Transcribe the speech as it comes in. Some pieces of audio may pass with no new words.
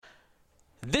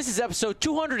This is episode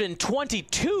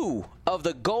 222 of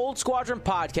the Gold Squadron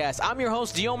podcast. I'm your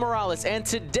host, Dio Morales, and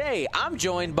today I'm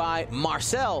joined by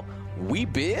Marcel We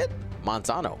Bid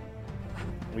Manzano.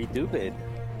 We do bid.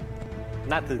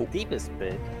 Not the deepest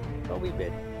bid, but we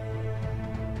bid.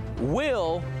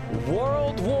 Will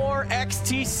World War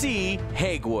XTC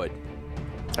Hagewood.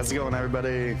 How's it going,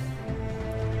 everybody?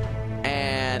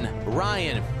 And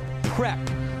Ryan, prep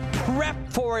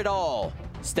for it all,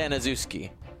 Staniszewski.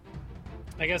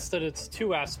 I guess that it's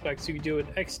two aspects. You do an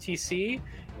XTC,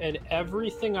 and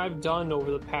everything I've done over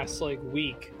the past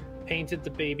week, painted the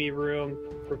baby room,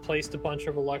 replaced a bunch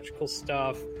of electrical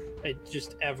stuff,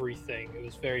 just everything. It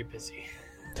was very busy.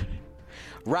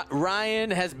 Ryan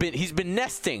he's been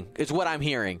nesting, is what I'm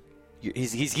hearing.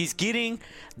 He's getting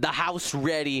the house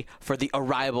ready for the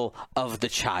arrival of the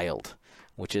child,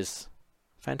 which is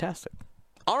fantastic.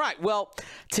 All right, well,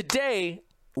 today,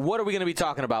 what are we going to be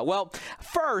talking about? Well,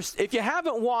 first, if you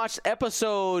haven't watched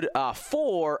episode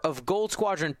 4 of Gold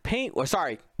Squadron Paint,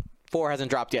 4 hasn't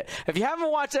dropped yet. If you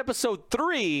haven't watched episode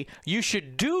 3, you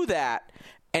should do that.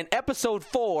 And episode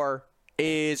 4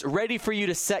 is ready for you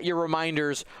to set your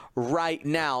reminders right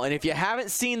now. And if you haven't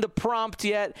seen the prompt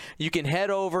yet, you can head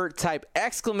over, type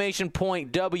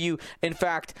 !W. In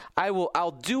fact,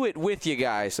 I'll do it with you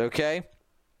guys, okay?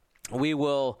 We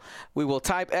will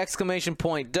type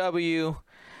 !W.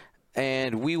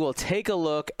 And we will take a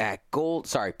look at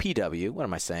PW. What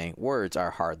am I saying? Words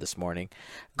are hard this morning.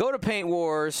 Go to Paint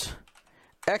Wars,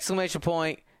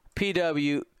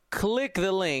 !PW, click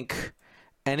the link,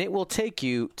 and it will take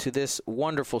you to this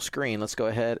wonderful screen. Let's go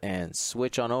ahead and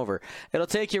switch on over. It'll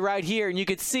take you right here, and you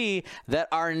can see that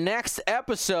our next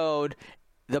episode,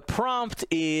 the prompt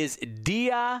is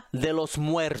Dia de los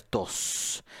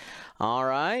Muertos. All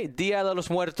right, Dia de los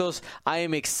Muertos. I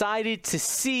am excited to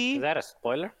see. Is that a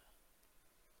spoiler?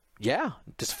 Yeah,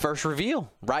 just first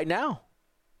reveal right now.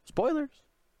 Spoilers.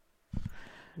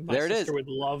 My sister would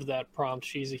love that prompt.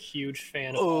 She's a huge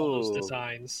fan of all those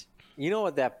designs. You know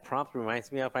what that prompt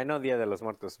reminds me of? I know Dia de los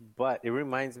Muertos, but it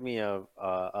reminds me of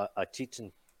a Cheech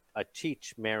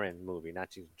Marin movie, not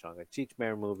Cheech and Chong, a Cheech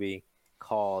Marin movie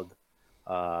called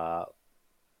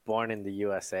Born in the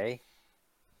USA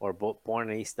or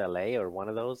Born in East LA or one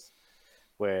of those,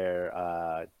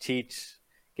 where Cheech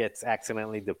gets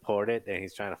accidentally deported and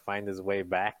he's trying to find his way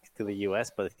back to the U.S.,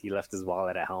 but he left his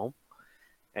wallet at home,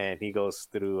 and he goes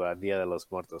through Dia de los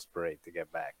Muertos parade to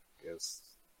get back. It was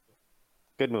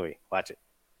good movie. Watch it.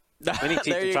 Any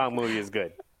Cheech and Chong movie is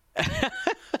good.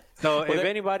 So if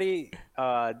anybody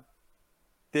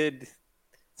did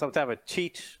some type of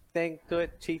Cheech thing to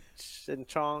it, Cheech and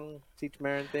Chong, Cheech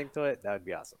Marin thing to it, that would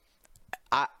be awesome.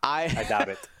 I doubt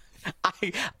it.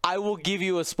 I will give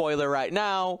you a spoiler right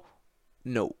now.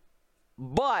 No.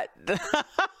 But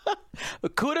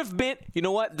it could have been, you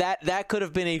know what? That could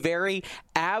have been a very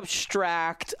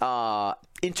abstract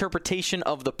interpretation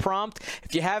of the prompt.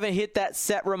 If you haven't hit that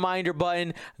set reminder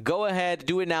button, go ahead,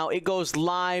 do it now. It goes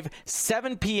live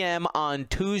 7 p.m. on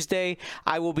Tuesday.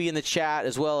 I will be in the chat,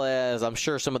 as well as I'm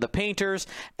sure some of the painters,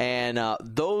 and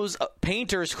those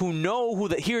painters who know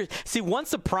once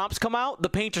the prompts come out, the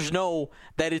painters know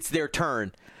that it's their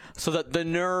turn. So that the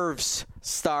nerves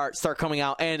start coming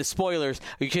out. And spoilers,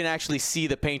 you can actually see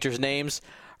the painters' names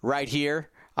right here.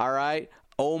 All right.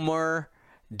 Omer,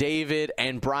 David,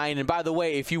 and Brian. And by the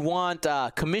way, if you want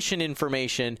commission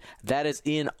information, that is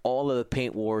in all of the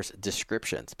Paint Wars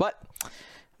descriptions. But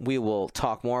we will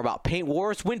talk more about Paint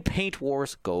Wars when Paint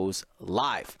Wars goes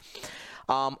live.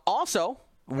 Also,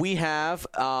 we have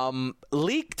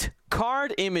leaked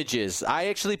card images. I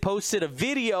actually posted a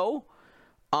video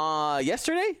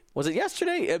yesterday? Was it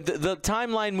yesterday? The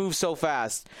timeline moves so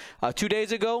fast. 2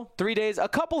 days ago, 3 days, a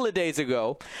couple of days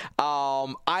ago,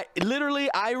 I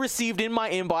received in my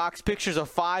inbox pictures of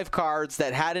 5 cards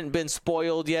that hadn't been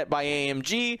spoiled yet by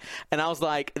AMG, and I was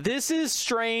like, this is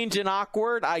strange and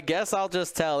awkward. I guess I'll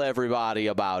just tell everybody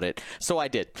about it. So I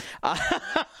did. But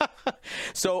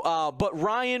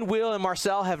Ryan, Will, and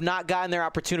Marcel have not gotten their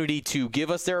opportunity to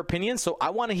give us their opinions, so I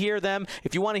want to hear them.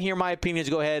 If you want to hear my opinions,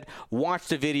 go ahead, watch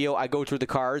the video. I go through the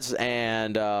cards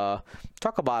and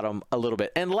talk about them a little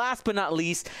bit. And last but not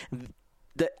least,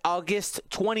 the August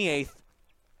 28th,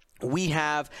 we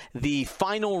have the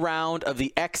final round of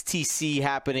the XTC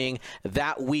happening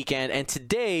that weekend. And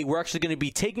today we're actually going to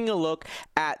be taking a look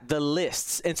at the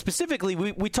lists. And specifically,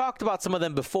 we talked about some of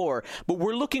them before, but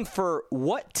we're looking for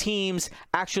what teams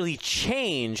actually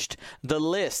changed the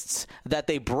lists that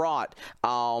they brought,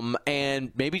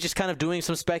 and maybe just kind of doing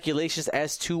some speculations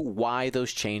as to why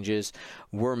those changes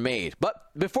were made. But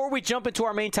before we jump into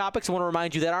our main topics, I want to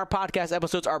remind you that our podcast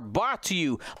episodes are brought to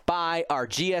you by our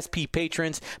GSP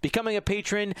patrons. Becoming a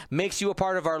patron makes you a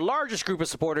part of our largest group of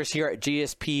supporters here at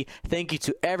GSP. Thank you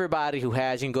to everybody who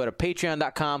has. You can go to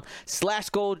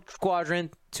patreon.com/Gold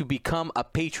Squadron to become a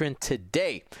patron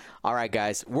today. All right,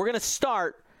 guys, we're going to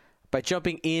start by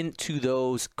jumping into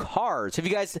those cards. Have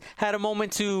you guys had a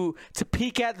moment to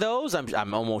peek at those?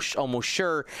 I'm almost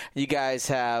sure you guys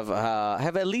have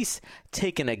at least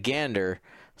taken a gander.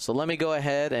 So let me go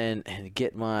ahead and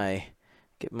get my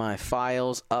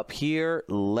files up here.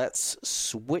 Let's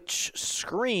switch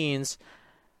screens.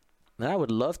 And I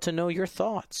would love to know your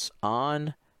thoughts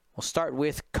on. We'll start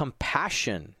with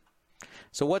Compassion.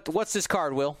 So what's this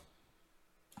card, Will?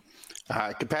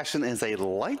 Compassion is a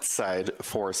light side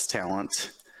force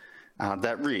talent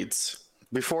that reads: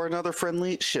 before another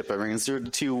friendly ship at range 0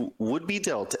 to 2 would be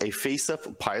dealt a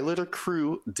face-up pilot or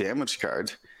crew damage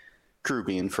card, crew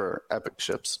being for epic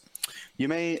ships, you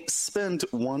may spend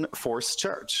 1 force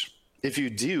charge. If you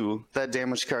do, that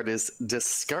damage card is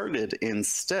discarded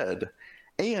instead,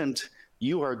 and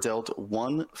you are dealt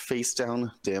 1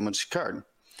 face-down damage card.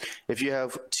 If you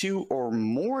have 2 or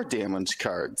more damage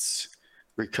cards,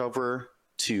 recover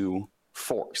 2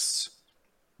 force.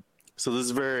 So this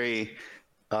is very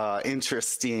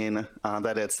interesting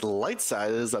that it's light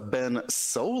side. It is a Ben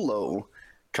Solo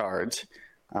card,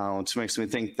 which makes me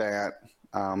think that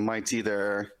might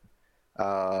either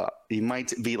he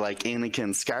might be like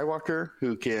Anakin Skywalker,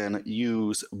 who can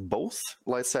use both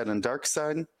light side and dark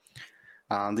side.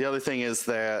 The other thing is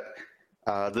that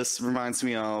this reminds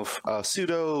me of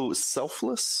pseudo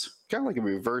selfless, kind of like a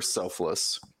reverse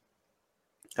selfless.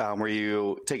 Where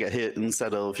you take a hit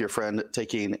instead of your friend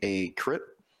taking a crit.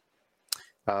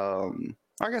 I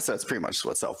guess that's pretty much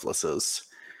what selfless is.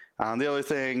 The other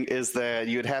thing is that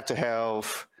you'd have to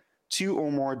have 2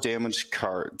 or more damage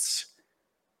cards.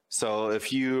 So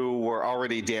if you were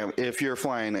already if you're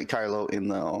flying at Kylo in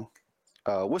the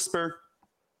Whisper,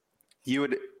 you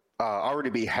would already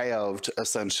be halved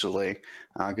essentially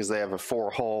because they have a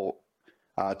 4-hull,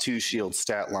 2 shield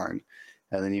stat line,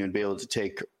 and then you would be able to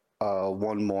take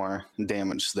 1 more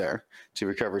damage there to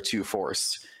recover 2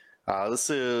 force. This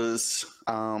is,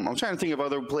 I'm trying to think of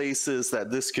other places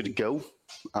that this could go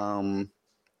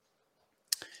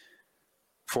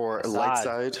for light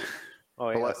side.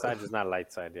 Oh, yeah, light side is not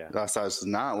light side, yeah. Light side is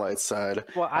not light side.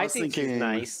 Well, I think she's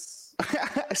nice.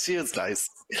 She is nice.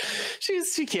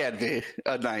 She can be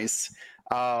nice.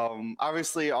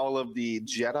 Obviously, all of the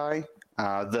Jedi,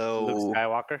 though. Luke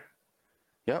Skywalker.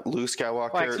 Yep, Luke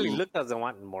Skywalker. Well, actually, Luke doesn't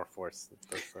want more force.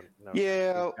 No,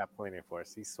 yeah, he's got plenty of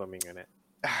force. He's swimming in it.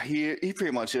 He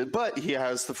pretty much is, but he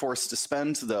has the force to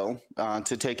spend though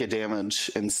to take a damage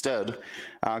instead,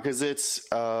 because it's.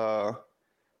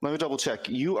 Let me double check.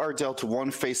 You are dealt 1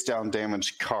 face down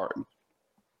damage card,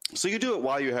 so you do it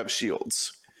while you have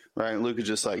shields, right? Luke could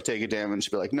just like take a damage,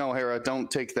 be like, "No, Hera, don't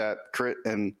take that crit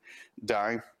and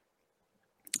die."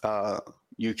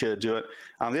 You could do it.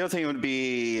 The other thing would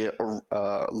be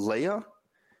Leia,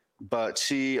 but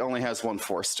she only has 1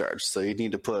 force charge, so you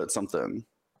need to put something,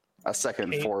 a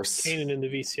second force. Kanan in the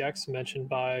VCX mentioned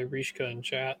by Rishka in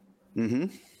chat.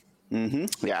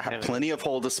 Yeah, plenty of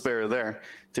hole to spare there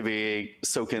to be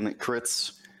soaking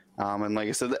crits. And like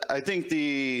I said, I think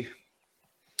the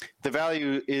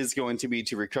value is going to be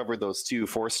to recover those 2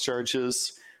 force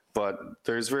charges, but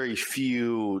there's very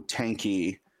few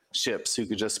tanky ships who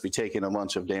could just be taking a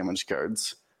bunch of damage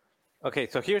cards. Okay,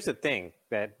 so here's the thing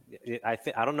that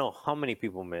I don't know how many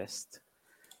people missed,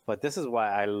 but this is why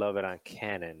I love it on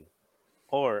Canon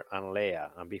or on Leia,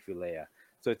 on Beefy Leia.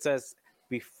 So it says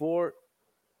before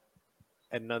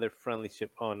another friendly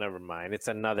ship. Oh, never mind. It's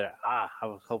another. I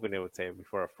was hoping it would say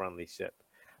before a friendly ship.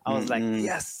 I was like,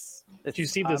 yes. Did you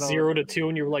see the 0 to 2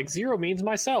 and you were like, 0 means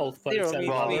myself? But 0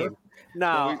 means me.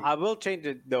 No, I will change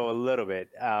it though a little bit.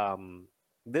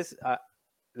 This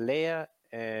Leia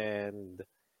and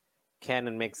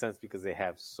Canon makes sense because they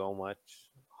have so much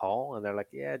hull, and they're like,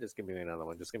 yeah, just give me another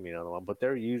one, just give me another one. But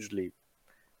they're usually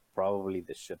probably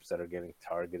the ships that are getting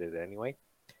targeted anyway.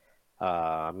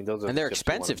 I mean, those are, and they're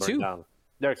expensive too. Down.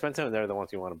 They're expensive, and they're the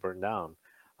ones you want to burn down.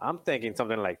 I'm thinking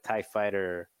something like TIE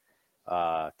Fighter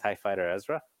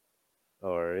Ezra,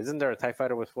 or isn't there a TIE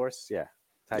Fighter with Force? Yeah,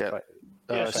 TIE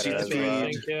Fighter.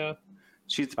 Speed. Yeah.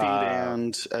 Sheath Pete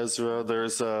and Ezra.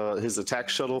 There's his attack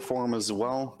shuttle form as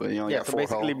well, but you only got so 4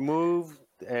 basically health. move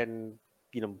and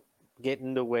get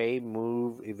in the way,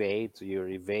 move, evade. So your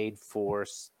evade,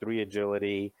 force, 3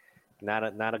 agility, not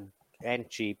a and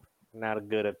cheap, not a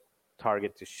good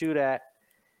target to shoot at,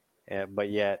 but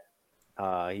yet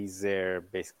he's there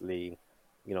basically.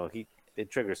 It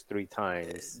triggers 3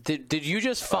 times. Did you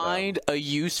just find a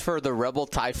use for the Rebel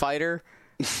TIE Fighter?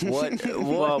 What?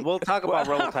 Well, we'll talk about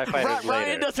Rebel TIE Fighters later.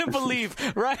 Ryan doesn't believe.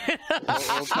 Ryan.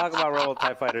 We'll talk about Rebel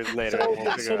TIE Fighters later.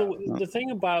 So the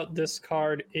thing about this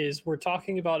card is we're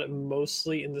talking about it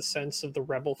mostly in the sense of the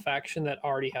Rebel faction that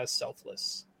already has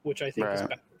Selfless, which I think is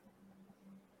better.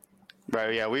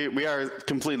 Right, yeah, we are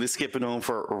completely skipping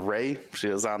over Rey. She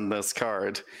is on this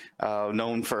card,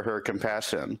 known for her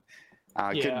compassion.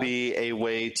 Could be a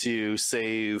way to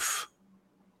save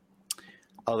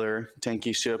other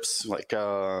tanky ships like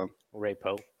Rey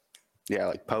Poe. Yeah,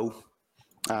 like Poe.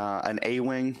 An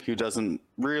A-wing who doesn't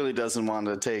want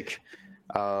to take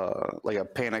like a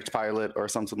panicked pilot or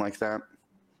something like that.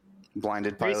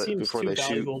 Blinded pilot before they shoot. Seems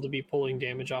too valuable to be pulling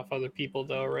damage off other people,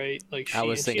 though, right? Like she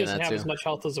doesn't have as much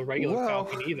health as a regular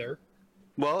Falcon either.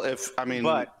 Well, if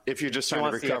you're just trying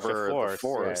to recover the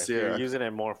force, if you're using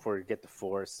it more for get the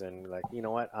force and like, you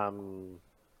know what, I'm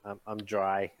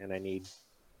dry and I need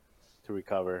to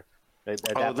recover. At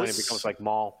that point, it becomes like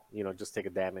Maul. Just take a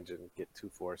damage and get 2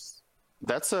 force.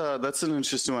 That's an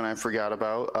interesting one I forgot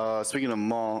about. Speaking of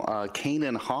Maul,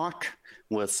 Kanan Hawk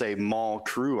with say Maul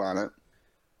crew on it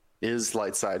is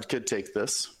light side. Could take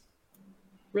this.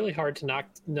 Really hard to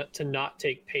not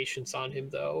take patience on him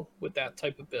though with that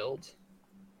type of build.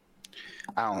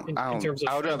 I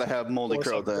would rather have Moldy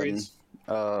Crow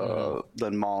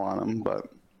than Maul on him, but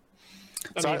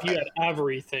if you had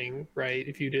everything, right?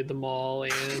 If you did the Maul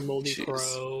and Moldy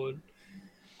Crow,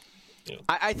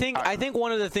 I think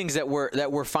one of the things that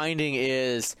we're finding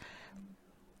is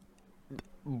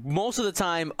most of the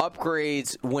time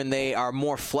upgrades when they are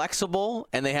more flexible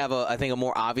and they have a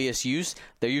more obvious use,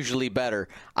 they're usually better.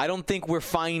 I don't think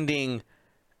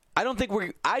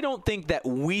that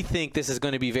we think this is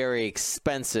going to be very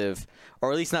expensive,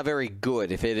 or at least not very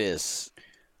good if it is.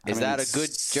 Is that a good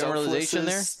generalization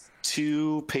there?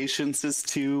 2, patience is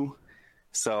 2.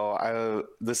 So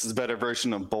this is a better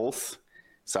version of both.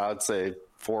 So I'd say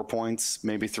 4 points,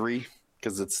 maybe 3,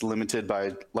 because it's limited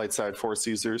by light side force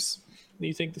users. Do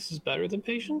you think this is better than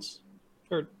patience,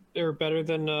 or better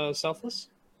than selfless?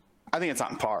 I think it's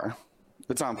on par.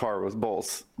 It's on par with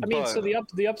both. So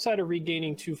the upside of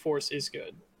regaining 2 force is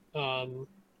good.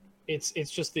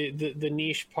 It's just the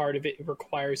niche part of it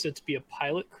requires it to be a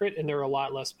pilot crit, and there are a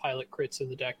lot less pilot crits in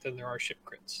the deck than there are ship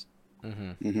crits.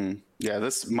 Yeah,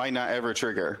 this might not ever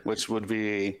trigger, which would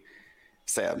be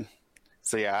sad.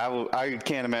 So yeah, I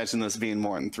can't imagine this being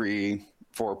more than 3-4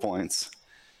 points.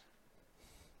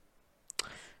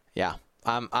 Yeah,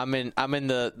 I'm in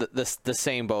the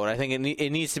same boat. I think it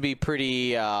needs to be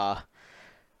pretty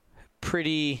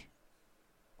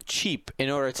cheap in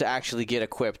order to actually get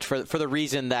equipped for the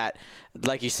reason that,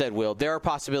 like you said, Will, there are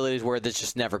possibilities where this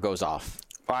just never goes off.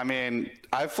 I mean,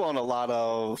 I've flown a lot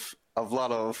of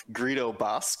Greedo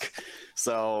Bosk,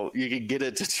 so you can get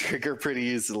it to trigger pretty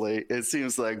easily. It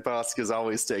seems like Bosk is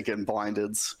always taking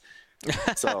blindeds,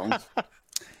 so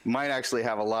might actually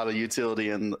have a lot of utility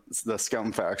in the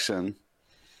Scum faction,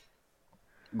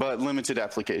 but limited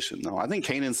application though. I think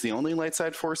Kanan's the only light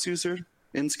side force user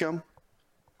in Scum.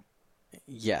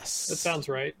 Yes, that sounds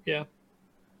right. Yeah.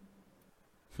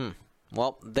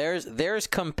 Well, there's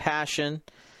compassion.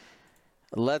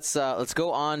 Let's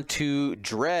go on to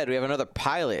Dread. We have another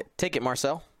pilot. Take it,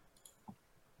 Marcel.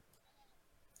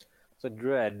 So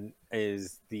Dread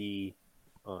is the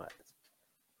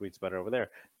reads better over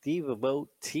there. The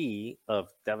devotee of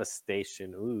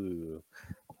devastation. Ooh,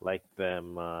 like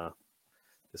them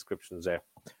descriptions there.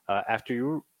 After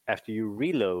you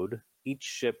reload, each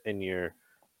ship in your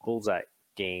bullseye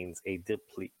gains a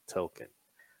deplete token.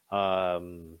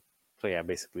 So yeah,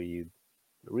 basically you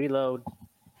reload,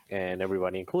 and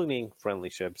everybody, including friendly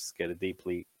ships, get a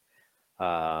deplete.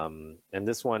 And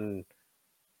this one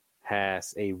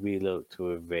has a reload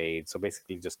to evade, so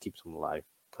basically just keeps them alive.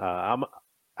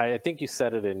 I think you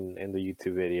said it in the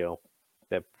YouTube video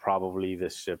that probably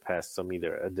this ship has some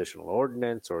either additional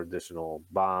ordnance or additional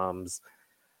bombs.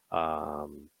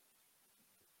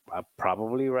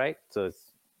 Probably right. So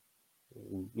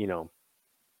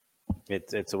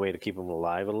it's a way to keep them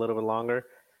alive a little bit longer.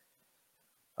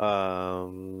 I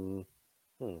don't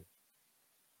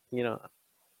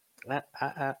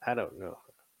know.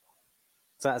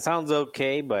 So it sounds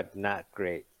okay, but not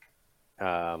great.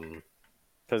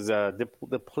 Because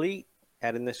deplete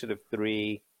at Initiative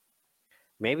 3,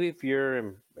 maybe if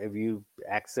you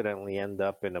accidentally end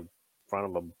up in front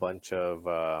of a bunch of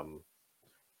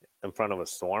in front of a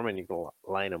storm and you can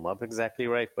line them up exactly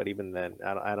right, but even then,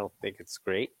 I don't think it's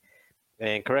great.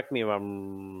 And correct me if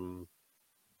I'm.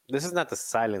 This is not the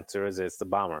silencer, is it? It's the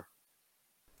bomber.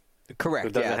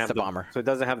 Correct. So Yeah, it's the bomber. So it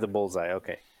doesn't have the bullseye.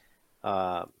 Okay.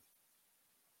 Yeah,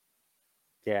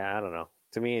 I don't know.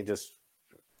 To me, it just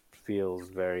feels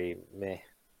very meh.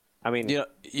 I mean,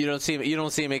 you don't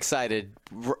seem excited.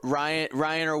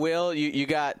 Ryan or Will, you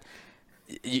got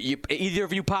either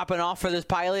of you popping off for this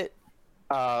pilot?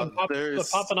 I'm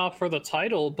popping off for the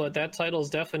title, but that title is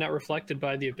definitely not reflected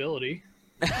by the ability.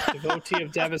 Devotee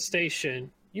of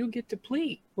Devastation. You get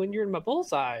deplete when you're in my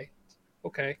bullseye.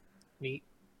 Okay, neat.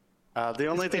 The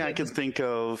only thing I can think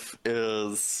of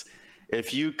is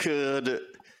if you could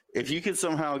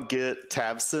somehow get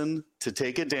Tabson to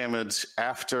take a damage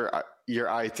after your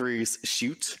I3s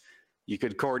shoot, you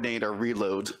could coordinate a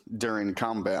reload during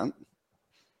combat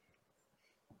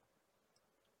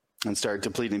and start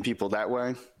depleting people that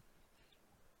way.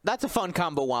 That's a fun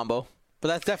combo wombo, but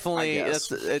that's definitely it's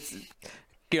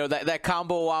that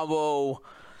combo wombo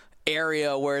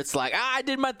area where it's like, I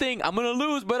did my thing, I'm gonna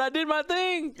lose, but I did my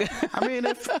thing. I mean,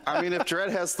 if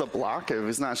Dread has the block, if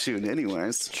he's not shooting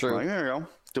anyways, true. Like, there you go.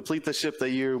 Deplete the ship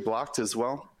that you blocked as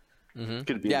well. Mm-hmm.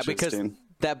 Could be interesting. Because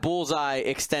that bullseye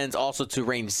extends also to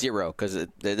range 0 because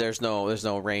there's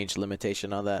no range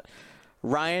limitation on that.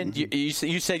 Ryan, mm-hmm.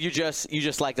 you said you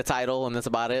just like the title and that's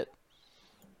about it.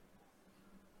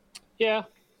 Yeah,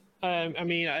 I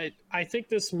mean, I think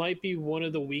this might be one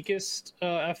of the weakest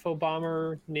FO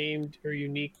bomber named or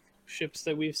unique ships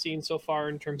that we've seen so far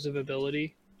in terms of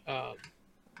ability.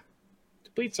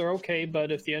 Depletes are okay,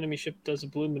 but if the enemy ship does a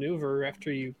blue maneuver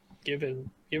after you give it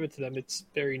to them, it's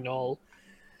very null.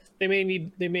 They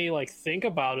may like think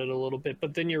about it a little bit,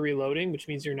 but then you're reloading, which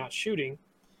means you're not shooting.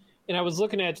 And I was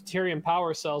looking at Deuterium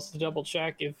power cells to double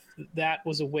check if that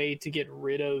was a way to get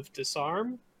rid of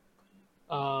disarm.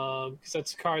 Because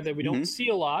that's a card that we don't see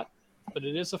a lot, but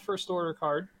it is a first order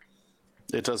card.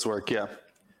 It does work, yeah.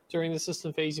 During the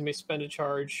system phase, you may spend a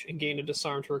charge and gain a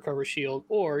disarm to recover shield,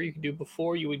 or you can do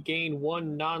before you would gain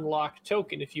 1 non-lock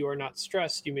token. If you are not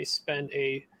stressed, you may spend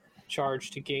a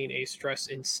charge to gain a stress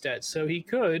instead. So he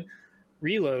could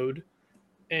reload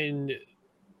and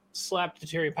slap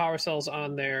Deuterium power cells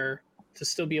on there to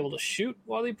still be able to shoot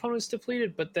while the opponent's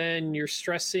depleted, but then you're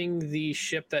stressing the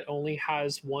ship that only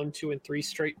has 1, 2, and 3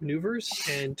 straight maneuvers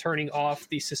and turning off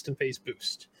the system phase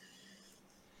boost.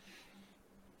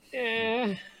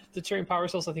 The Deuterium power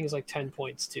cells I think is like 10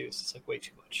 points too, so it's like way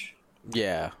too much.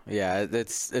 Yeah,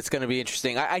 it's going to be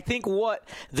interesting. I think what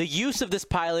the use of this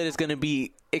pilot is going to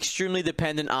be extremely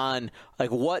dependent on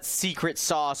like what secret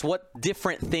sauce, what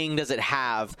different thing does it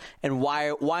have, and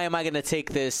why am I going to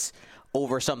take this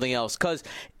over something else? Because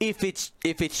if it's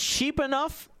cheap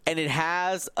enough and it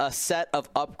has a set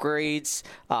of upgrades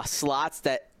slots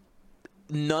that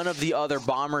none of the other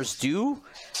bombers do,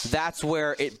 that's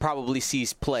where it probably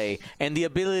sees play. And the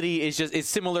ability is it's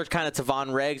similar kind of to Von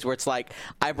Regs, where it's like,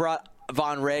 I brought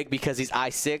Von Reg because he's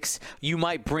I6. You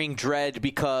might bring Dread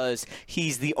because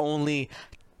he's the only,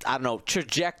 I don't know,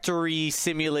 trajectory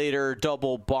simulator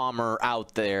double bomber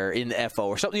out there in the FO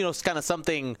or something. It's kind of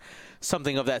something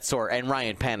of that sort. And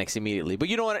Ryan panics immediately. But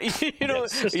you know what? You know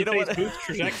what? Boost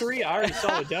trajectory. I already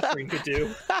saw what Death Ring could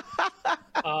do.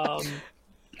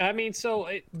 I mean, so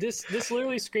this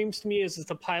literally screams to me as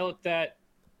the pilot that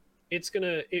it's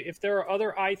gonna. If there are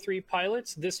other I3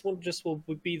 pilots, this one just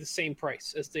would be the same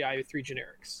price as the I3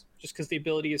 generics, just because the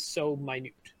ability is so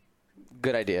minute.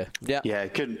 Good idea. Yeah. Yeah,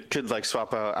 it could like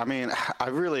swap out. I mean,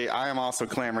 I am also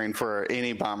clamoring for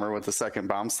any bomber with the second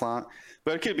bomb slot,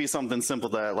 but it could be something simple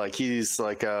that like he's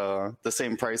like the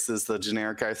same price as the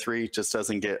generic I3, just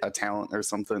doesn't get a talent or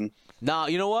something. Nah,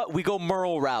 you know what? We go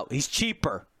Merle route. He's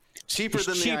cheaper. Cheaper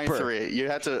than the I3. You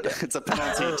have to. It's a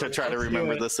penalty to try to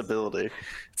remember this ability.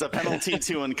 It's a penalty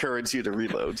to encourage you to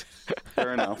reload.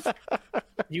 Fair enough.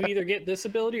 You either get this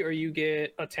ability or you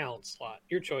get a talent slot.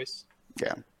 Your choice.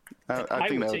 Yeah, I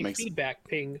think would that take makes feedback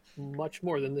ping much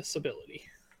more than this ability.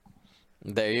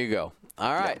 There you go.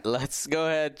 All right, let's go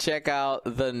ahead and check out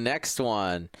the next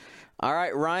one. All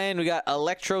right, Ryan, we got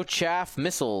Electro Chaff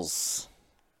missiles.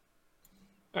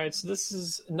 All right, so this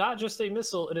is not just a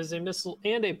missile. It is a missile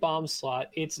and a bomb slot.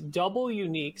 It's double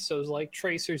unique, so it's like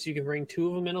tracers. You can bring 2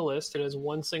 of them in a list. It has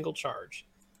 1 single charge.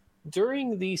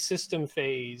 During the system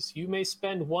phase, you may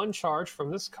spend 1 charge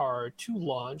from this card to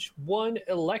launch 1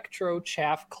 Electro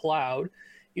Chaff Cloud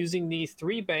using the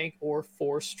 3 bank or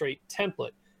 4 straight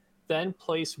template. Then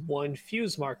place 1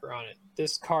 fuse marker on it.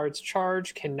 this card's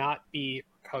charge cannot be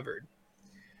recovered.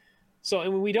 So,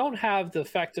 and we don't have the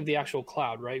effect of the actual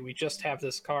cloud, right? We just have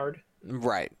this card.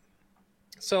 Right.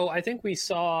 So I think we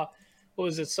saw, what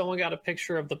was it? Someone got a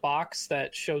picture of the box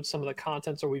that showed some of the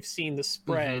contents, or we've seen the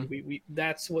spread. We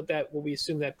that's what we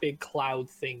assume that big cloud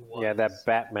thing was. Yeah, that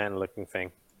Batman looking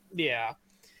thing. Yeah.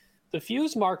 The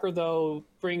fuse marker, though,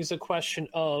 brings a question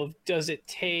of, does it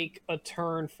take a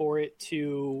turn for it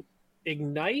to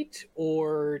ignite,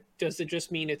 or does it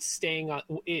just mean it's staying on,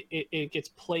 it gets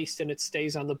placed and it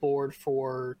stays on the board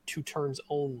for 2 turns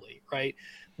only, right?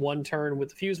 1 turn with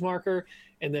the fuse marker,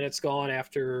 and then it's gone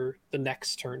after the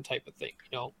next turn type of thing,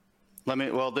 you know?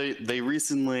 They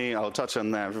recently, I'll touch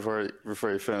on that before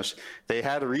you finish. They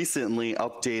had recently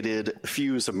updated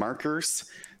fuse markers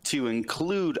to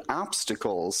include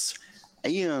obstacles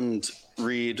and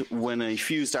read when a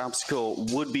fused obstacle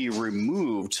would be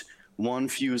removed, 1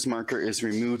 fuse marker is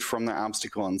removed from the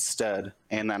obstacle instead,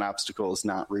 and that obstacle is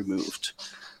not removed.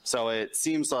 So it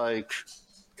seems like...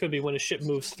 Could be when a ship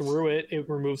moves through it, it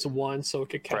removes 1 so it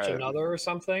could catch another or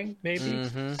something, maybe.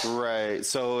 Mm-hmm. Right.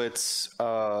 So it's...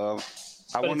 I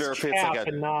wonder if it's like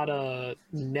and not a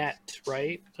net,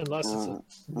 right? Unless it's a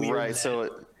weird right. net.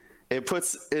 So it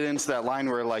puts it into that line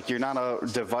where, like, you're not a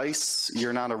device,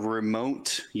 you're not a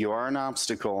remote, you are an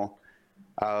obstacle,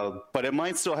 but it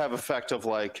might still have effect of,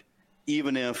 like,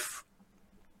 even if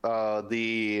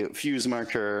the fuse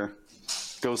marker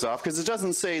goes off, because it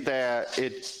doesn't say that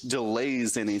it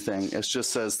delays anything. It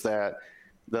just says that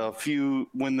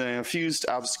when the fused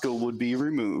obstacle would be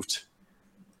removed,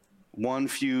 1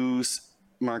 fuse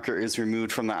marker is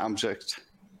removed from the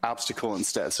obstacle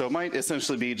instead. So it might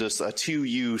essentially be just a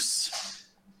 2-use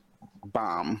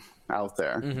bomb out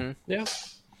there. Mm-hmm. Yeah.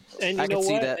 And you I know can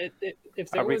see what? that.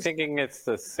 If there Are we was, thinking it's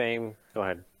the same? Go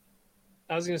ahead.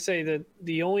 I was going to say that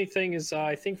the only thing is,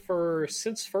 I think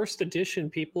since first edition,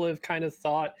 people have kind of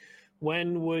thought,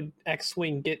 when would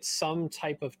X-Wing get some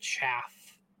type of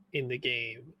chaff in the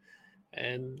game?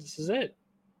 And this is it.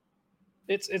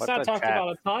 It's not talked about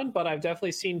a ton, but I've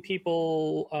definitely seen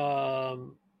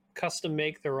people custom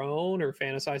make their own or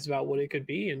fantasize about what it could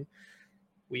be, and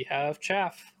we have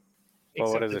chaff.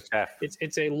 Well, what is a chaff?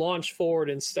 It's a launch forward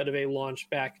instead of a launch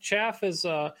back. Chaff is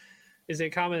a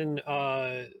common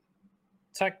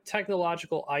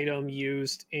technological item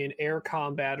used in air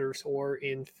combat or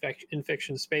in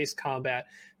fiction space combat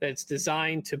that's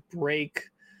designed to break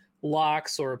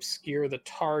locks or obscure the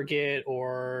target,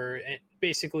 or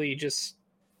basically just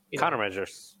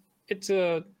countermeasures. It's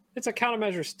a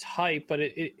countermeasures type, but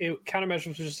it countermeasures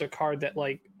was just a card that,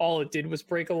 like, all it did was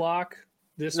break a lock.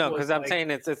 Because I'm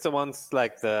saying it's the ones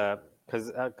like because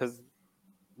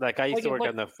I used to work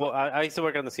on the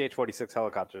CH-46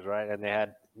 helicopters, right? And they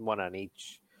had one on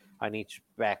each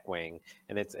back wing,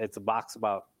 and it's a box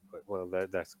about, well,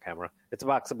 that's the camera. It's a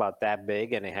box about that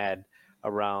big, and it had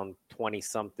around 20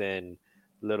 something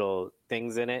little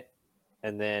things in it.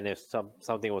 And then if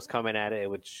something was coming at it, it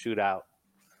would shoot out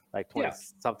like 20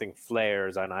 something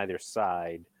flares on either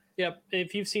side. Yep.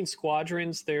 If you've seen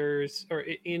Squadrons, or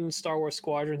in Star Wars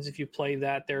Squadrons, if you play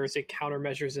that, there's a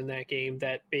countermeasures in that game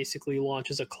that basically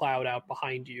launches a cloud out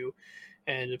behind you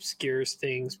and obscures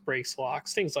things, breaks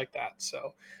locks, things like that.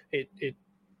 So it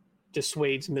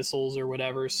dissuades missiles or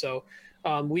whatever. So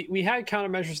we had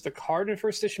countermeasures the card in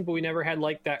first edition, but we never had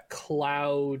like that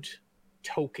cloud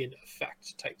token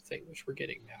effect type thing, which we're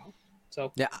getting now.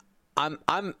 So yeah, I'm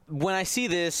when I see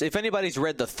this, if anybody's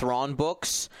read the Thrawn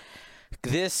books,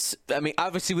 this, I mean,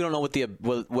 obviously we don't know what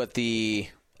the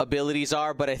abilities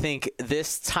are, but I think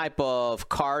this type of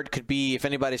card could be, if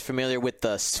anybody's familiar with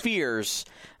the spheres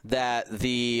that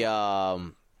the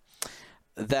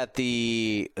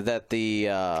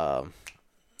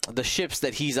ships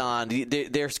that he's on,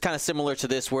 they're kind of similar to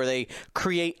this, where they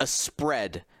create a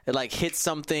spread. It like hits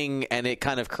something and it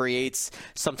kind of creates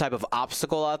some type of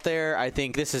obstacle out there. I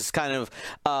think this is kind of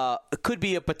could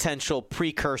be a potential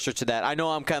precursor to that. I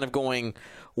know I'm kind of going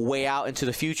way out into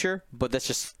the future, but that's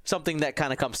just something that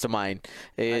kind of comes to mind,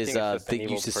 is the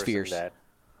use of spheres. That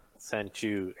sent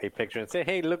you a picture and say,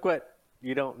 "Hey, look what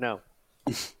you don't know."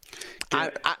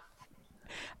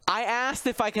 I asked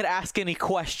if I could ask any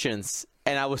questions,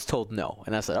 and I was told no.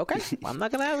 And I said, okay, I'm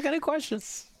not going to ask any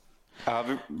questions.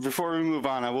 Before we move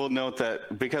on, I will note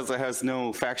that because it has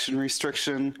no faction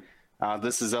restriction,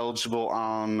 this is eligible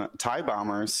on TIE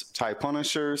bombers, TIE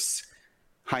Punishers,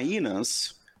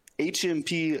 Hyenas,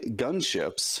 HMP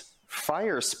gunships,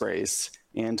 fire sprays,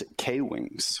 and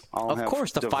K-Wings. Of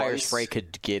course the fire spray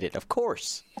could get it, of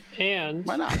course. And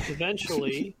why not?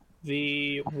 Eventually,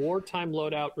 the wartime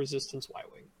loadout Resistance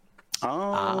Y-Wing.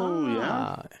 Oh,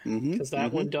 yeah. Mm-hmm. because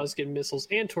that one does get missiles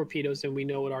and torpedoes, and we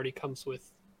know it already comes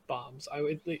with bombs.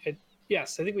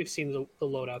 Yes, I think we've seen the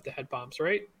loadout that had bombs,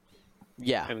 right?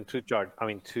 Yeah. And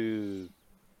two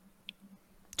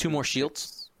Two more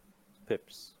shields.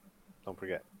 pips. Don't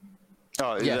forget.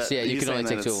 Oh, Yes, yeah, you he's can only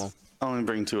saying take that 2 of it's only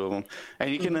bring 2 of them.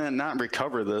 And you can Mm-hmm. not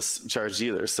recover this charge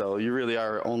either, so you really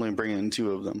are only bringing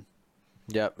 2 of them.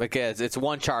 Yep. Because it's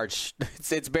one charge.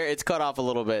 It's cut off a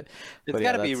little bit. It's But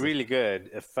got to yeah, be that's- really good,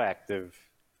 effective.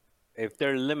 If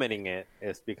they're limiting it,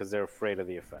 it's because they're afraid of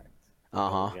the effect.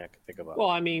 Uh-huh. Yeah, I can think about. Well,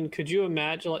 I mean, could you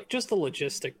imagine, like, just the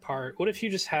logistic part? What if you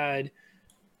just had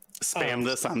Spam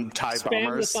this on TIE spam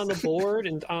bombers. this on the board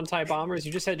and on TIE bombers?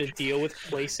 You just had to deal with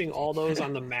placing all those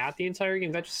on the mat the entire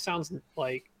game. That just sounds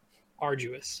like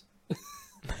arduous.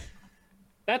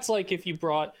 That's like if you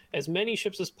brought as many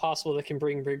ships as possible that can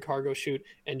bring big cargo chute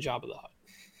and Jabba the Hutt,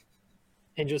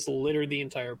 and just littered the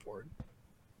entire board.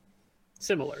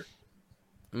 Similar.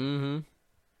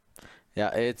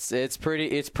 Yeah, it's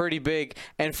pretty big,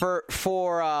 and for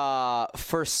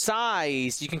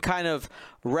size, you can kind of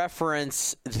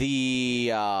reference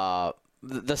the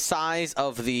size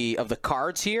of the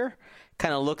cards here.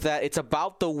 Kind of look that it's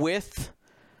about the width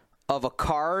of a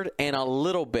card and a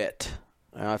little bit.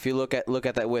 If you look at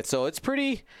that width, so it's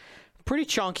pretty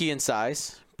chunky in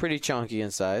size. Pretty chunky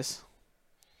in size.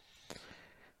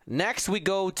 Next, we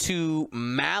go to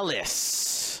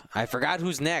Malice. I forgot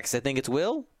who's next. I think it's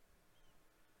Will.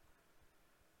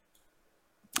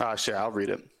 Sure, I'll read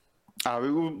it.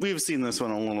 We've seen this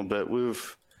one a little bit.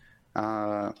 We've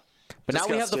But now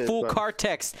we have the full card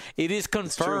text. It is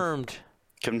confirmed.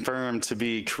 confirmed to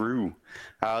be crew.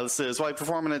 This is while you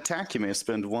perform an attack, you may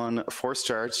spend 1 force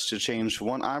charge to change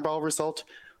 1 eyeball result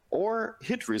or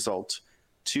hit result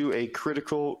to a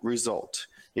critical result.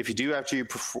 If you do after you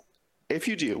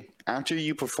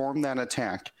perform that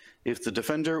attack, if the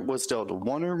defender was dealt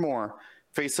 1 or more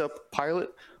face-up pilot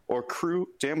or crew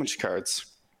damage cards,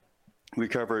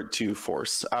 recover 2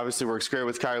 force. Obviously works great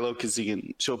with Kylo because he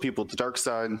can show people the dark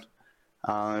side.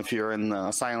 If you're in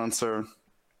the silencer,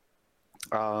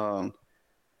 I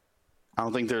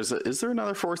don't think is there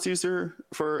another force user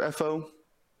for FO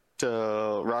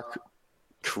to rock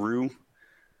crew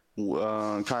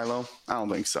Kylo? I don't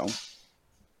think so.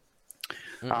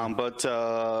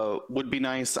 But would be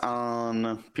nice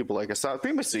on people like us.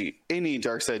 Pretty much any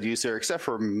dark side user except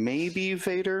for maybe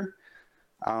Vader.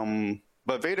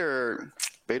 But Vader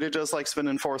does like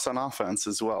spinning force on offense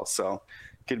as well, so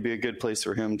could be a good place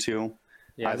for him too.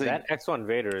 Yeah, I think that X1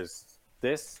 Vader is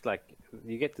this, like,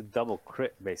 you get to double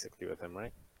crit basically with him,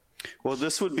 right? Well,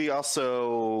 this would be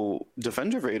also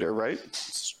Defender Vader, right?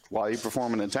 While you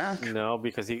perform an attack. No,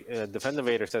 because he Defender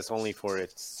Vader says only for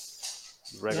its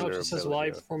regular. No, it just says while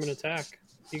you perform an attack.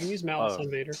 You can use Malice on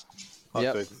Vader.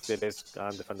 Yep. So it is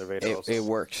on Defender Vader also. It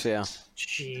works, yeah.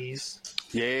 Jeez.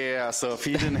 Yeah, so if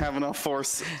he didn't have enough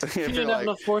force, You didn't have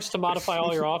enough force to modify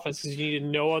all your offenses. You needed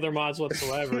no other mods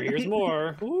whatsoever. Here's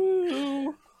more.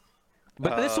 Woo!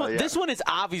 But this one is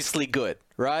obviously good,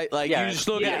 right? Like Yeah, you just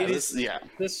look at it is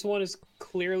This one is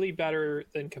clearly better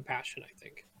than Compassion, I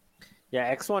think.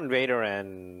 Yeah, X1 Vader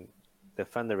and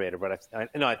Defender Vader, but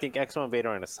I think X1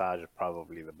 Vader and Asajj are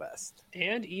probably the best.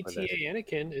 And ETA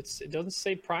Anakin, it doesn't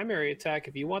say primary attack.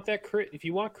 If you want that crit, if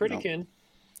you want Critikin,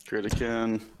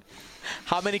 Critikin.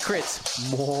 how many crits?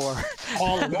 More.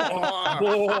 all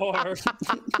more.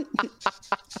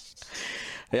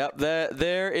 Yep,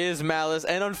 there is Malice,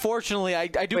 and unfortunately, I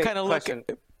do kind of look. Question.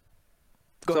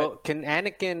 Go So ahead. can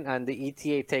Anakin and the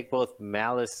ETA take both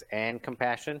Malice and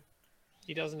Compassion?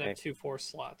 He doesn't have 2 force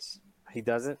slots. He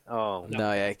doesn't? Oh.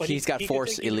 No, yeah, But he's got he can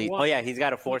Force take either Elite. one. Oh, yeah, he's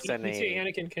got a Force and ETA a...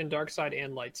 Anakin can dark side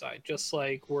and light side, just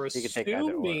like we're He can take either or.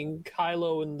 assuming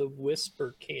Kylo and the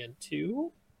Whisper can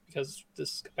too, because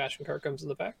this Compassion card comes in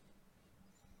the pack.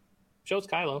 Shows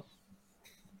Kylo.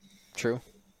 True.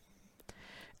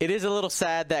 It is a little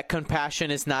sad that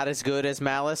Compassion is not as good as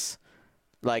Malice.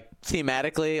 Like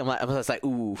thematically, I'm just like,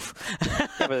 oof. Yeah,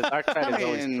 but the dark side is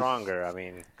always mean- stronger. I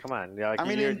mean, come on. Like, I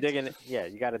mean, you're digging... Yeah,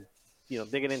 you got to...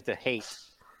 digging into hate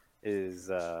is...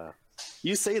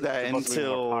 You say that supposed to be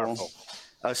more until powerful.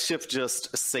 a ship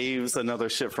just saves another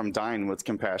ship from dying with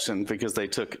Compassion because they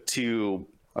took 2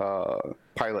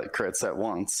 pilot crits at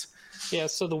once. Yeah,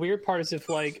 so the weird part is if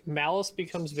like Malice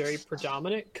becomes very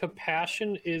predominant,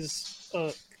 Compassion is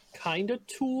a kind of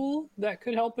tool that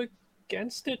could help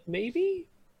against it, maybe?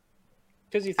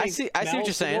 Because you think I see what Malice you're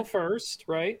would saying. go first,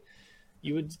 right?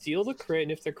 You would deal the crit,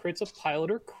 and if the crit's a pilot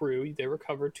or crew, they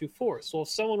recover 2 force. Well, if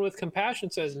someone with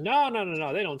Compassion says, no,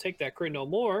 they don't take that crit no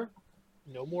more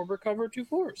recover 2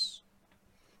 force.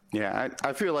 Yeah,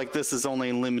 I feel like this is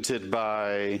only limited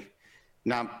by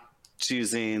not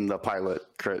choosing the pilot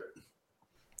crit,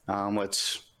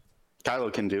 which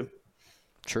Kylo can do.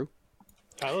 True.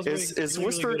 Kylo's Is really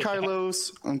Whisper good at that.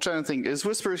 Kylo's? I'm trying to think. Is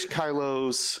Whisper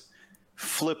Kylo's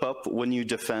flip up when you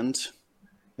defend?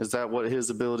 Is that what his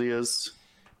ability is?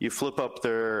 You flip up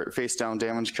their face down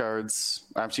damage cards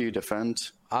after you defend.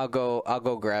 I'll go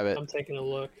grab it. I'm taking a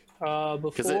look. it-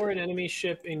 Before an enemy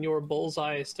ship in your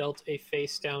bullseye is dealt a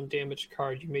face down damage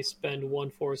card, you may spend 1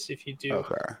 force. If you do,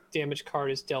 Okay. damage card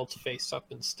is dealt face up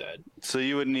instead. So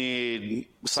you would need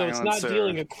So it's silencer, not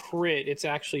dealing a crit; it's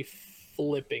actually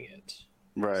flipping it. It's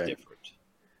right? different.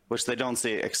 Which they don't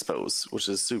say expose, which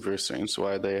is super strange.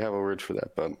 Why they have a word for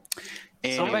that? But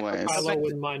anyways, Kylo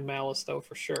wouldn't mind Malice though,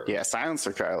 for sure. yeah,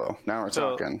 silencer Kylo. Now we're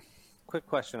So- talking. Quick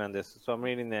question on this. So I'm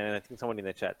reading that, and I think somebody in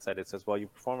the chat said it says, while you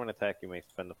perform an attack, you may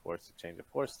spend the force to change a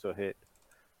force to a hit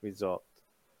result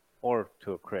or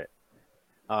to a crit.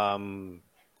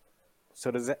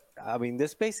 So does that? I mean,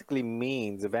 this basically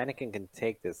means if Anakin can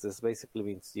take this, this basically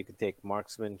means you can take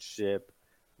marksmanship,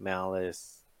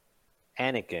 malice,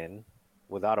 Anakin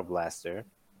without a blaster,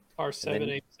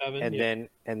 R787.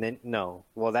 and then no.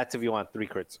 Well, that's if you want 3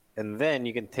 crits, and then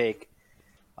you can take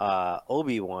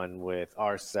Obi-Wan with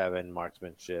R7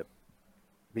 marksmanship,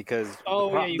 because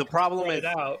the problem is it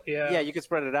out. yeah, you could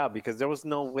spread it out because there was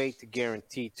no way to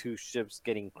guarantee 2 ships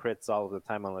getting crits all of the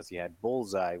time unless you had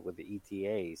Bullseye with the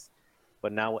ETAs.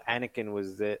 But now Anakin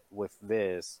was with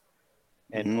this,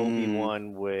 and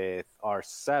Obi-Wan with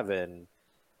R7,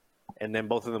 and then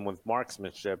both of them with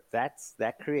marksmanship.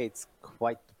 That creates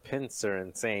quite the pincer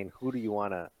in saying who do you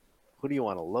want to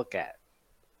look at.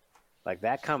 Like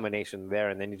that combination there,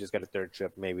 and then you just got a 3rd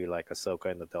ship, maybe like Ahsoka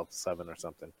in the Delta 7 or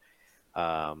something.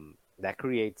 That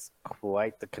creates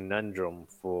quite the conundrum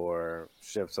for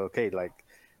ships. Okay, like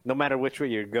no matter which way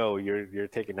you go, you're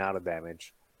taking out a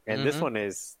damage. And this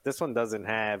one doesn't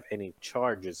have any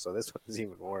charges, so this one is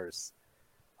even worse.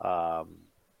 And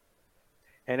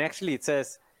actually, it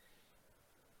says,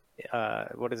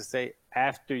 what does it say?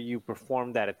 After you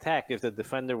perform that attack, if the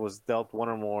defender was dealt 1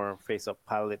 or more face-up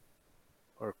pilot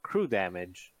or crew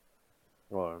damage,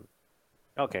 or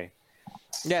okay,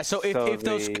 Yeah. So if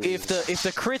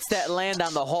the crits that land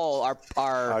on the hull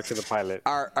are to the pilot,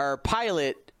 are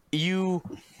pilot, you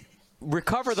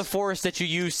recover the force that you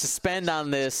use to spend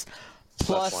on this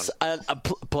plus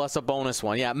a bonus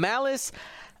one. Yeah, Malice.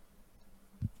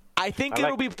 I think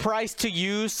it'll be priced to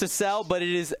use to sell, but it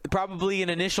is probably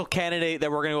an initial candidate that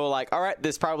we're going to go like, all right,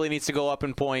 this probably needs to go up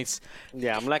in points.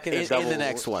 Yeah, I'm liking in the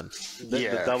next one.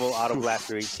 The double auto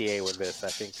blaster ETA with this. I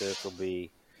think this will be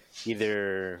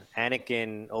either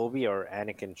Anakin Obi or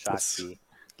Anakin Shotzi.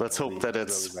 Let's hope that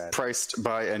it's really priced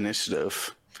by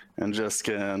initiative and just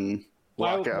can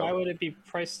lock out. Why would it be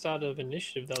priced out of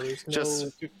initiative though?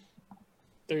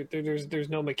 There's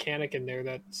no mechanic in there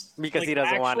that's because he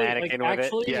doesn't want Anakin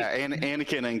with it. Yeah, and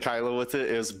Anakin and Kylo with it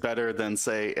is better than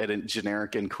say a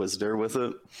generic Inquisitor with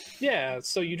it. Yeah,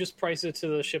 so you just price it to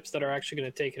the ships that are actually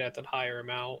going to take it at that higher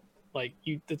amount. Like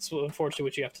that's unfortunately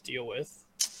what you have to deal with.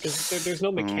 Because there's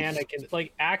no mechanic, and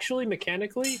like actually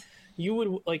mechanically, you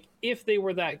would like if they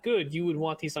were that good, you would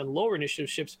want these on lower initiative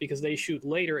ships because they shoot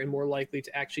later and more likely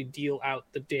to actually deal out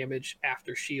the damage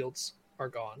after shields are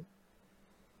gone.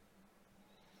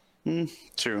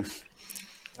 True.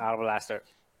 Auto blaster.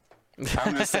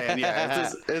 I'm just saying,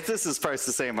 yeah. If this is priced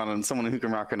the same on someone who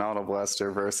can rock an auto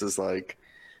blaster versus like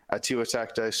a 2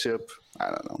 attack dice ship, I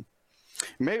don't know.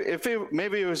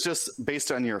 Maybe it was just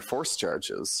based on your force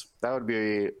charges. That would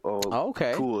be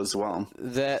cool as well.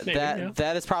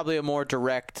 That is probably a more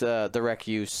direct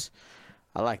use.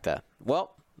 I like that.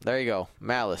 Well, there you go,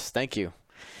 Malice. Thank you.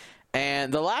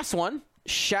 And the last one,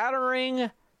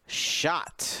 Shattering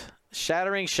Shot.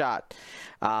 Shattering Shot.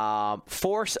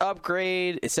 Force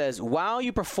upgrade. It says, while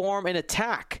you perform an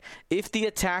attack, if the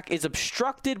attack is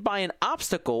obstructed by an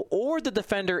obstacle or the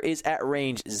defender is at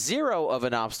range 0 of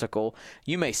an obstacle,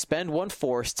 you may spend 1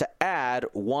 force to add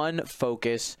 1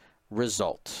 focus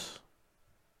result.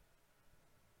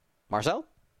 Marcel?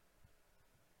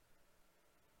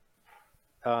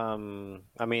 I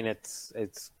mean,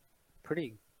 it's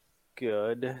pretty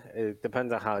good. It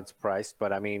depends on how it's priced,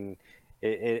 but I mean,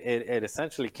 it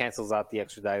essentially cancels out the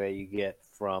extra die that you get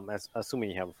from, assuming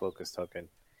you have a focus token.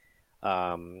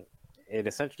 It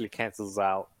essentially cancels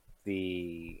out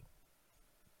the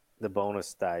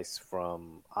bonus dice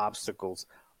from obstacles,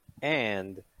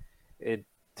 and it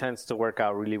tends to work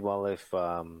out really well if,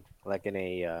 like in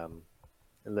a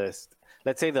list,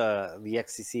 let's say the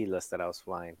XCC list that I was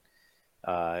flying.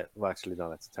 Well, actually, no,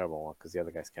 that's a terrible one because the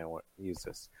other guys can't use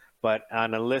this. But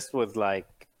on a list with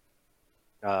like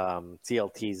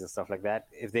CLTs and stuff like that,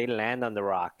 if they land on the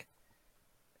rock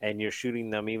and you're shooting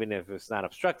them even if it's not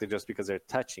obstructed, just because they're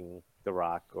touching the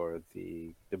rock or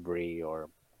the debris or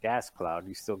gas cloud,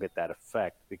 you still get that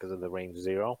effect because of the range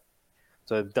 0.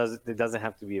 So it doesn't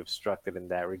have to be obstructed in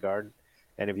that regard.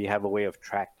 And if you have a way of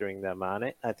tractoring them on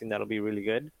it, I think that'll be really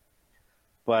good.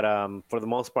 But for the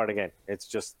most part, again, it's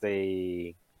just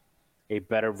a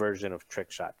better version of Trick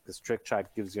Shot, because Trick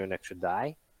Shot gives you an extra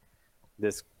die.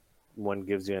 This one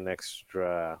gives you an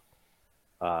extra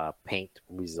paint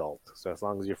result. So as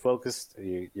long as you're focused,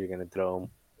 you're gonna throw.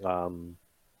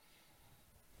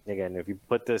 Again, if you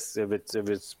put this, if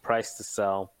it's priced to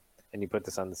sell, and you put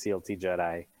this on the CLT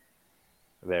Jedi,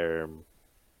 they're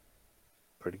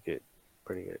pretty good.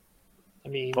 I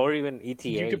mean, Or even ETA.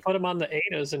 you could put them on the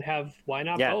Adas and have, why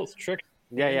not both? Trick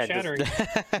and Shattering.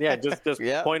 Just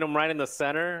Yeah. point them right in the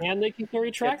center. And they can carry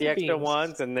Get tractor the extra beams.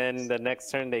 ones, and then the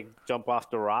next turn they jump off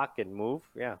the rock and move.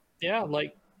 Yeah. Yeah,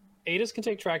 like Adas can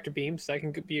take tractor beams. That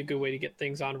can be a good way to get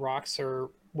things on rocks or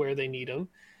where they need them.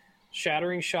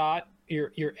 Shattering Shot,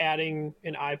 you're adding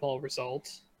an eyeball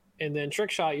result, and then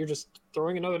Trick Shot, you're just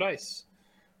throwing another dice.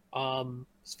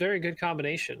 It's a very good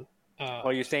combination.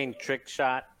 Oh, you're saying Trick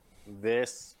Shot,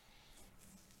 this,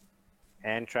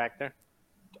 and Tractor?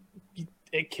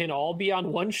 It can all be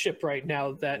on one ship right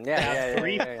now. That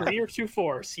three or 2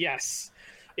 force. Yes,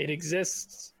 it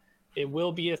exists. It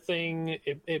will be a thing.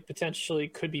 It potentially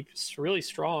could be really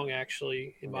strong,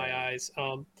 actually, in my eyes.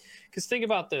 Because think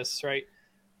about this, right?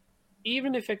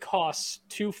 Even if it costs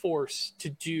 2 force to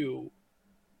do,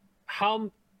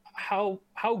 how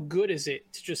good is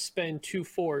it to just spend 2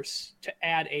 force to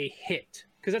add a hit?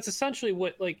 Because that's essentially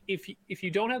what, like, if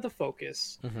you don't have the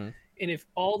focus, and if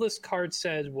all this card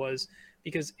said was,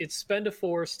 because it's spend a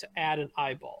force to add an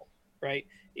eyeball, right?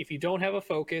 If you don't have a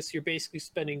focus, you're basically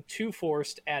spending 2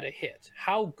 force to add a hit.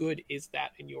 How good is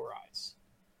that in your eyes?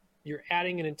 You're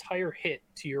adding an entire hit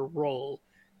to your roll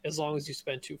as long as you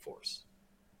spend 2 force.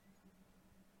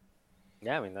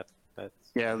 Yeah, I mean that's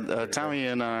Yeah, Tommy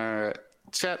in our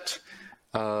chat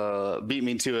beat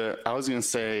me to it. I was going to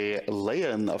say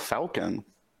Leia in the Falcon.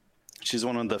 She's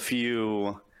one of the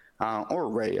few, or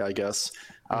Rey, I guess,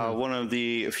 one of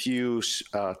the few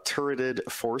turreted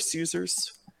Force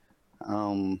users,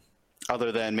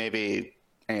 other than maybe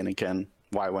Anakin,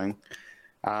 Y-Wing,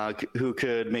 who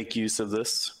could make use of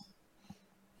this.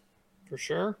 For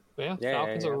sure. Yeah,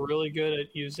 Falcons are really good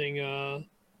at using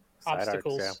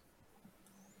obstacles. Arcs,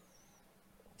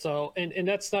 So, and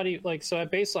that's not even like, so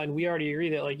at baseline, we already agree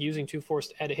that like using 2 force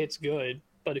to add a hit's good.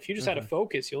 But if you just had a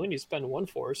focus, you only need to spend 1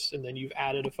 force, and then you've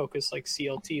added a focus like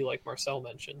CLT, like Marcel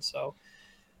mentioned. So,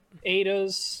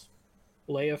 Adas,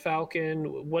 Leia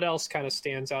Falcon, what else kind of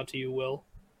stands out to you, Will?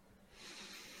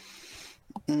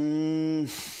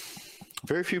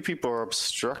 Very few people are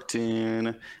obstructing.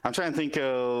 I'm trying to think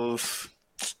of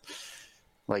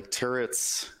like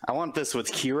turrets. I want this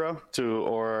with Kira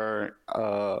or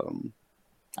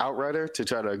Outrider to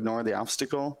try to ignore the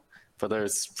obstacle, but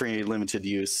there's pretty limited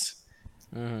use.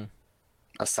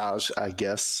 Asajj, I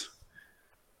guess.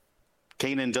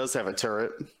 Kanan does have a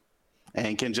turret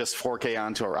and can just 4K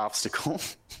onto our obstacle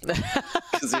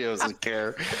because he doesn't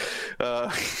care.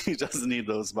 He doesn't need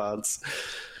those mods.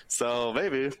 So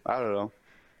maybe, I don't know.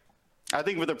 I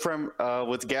think with the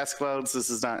with gas clouds, this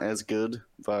is not as good,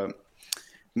 but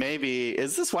maybe.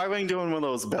 Is this Y-Wing doing one of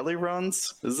those belly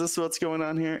runs? Is this what's going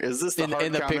on here? Is this the hard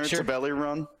in the counter picture? to belly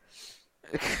run?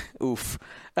 Oof.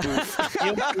 You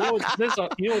know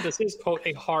what this is, quote,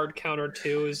 a hard counter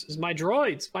to is my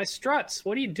droids, my struts.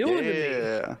 What are you doing to me?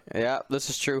 Yeah. Yeah, this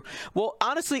is true. Well,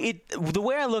 honestly, the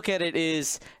way I look at it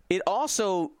is, it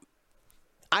also,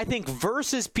 I think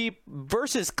versus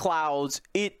clouds,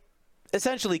 it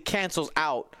essentially cancels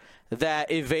out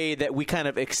that evade that we kind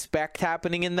of expect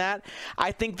happening in that.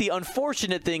 I think the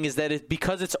unfortunate thing is that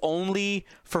because it's only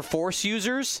for Force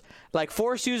users, like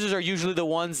Force users are usually the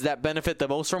ones that benefit the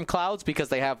most from clouds because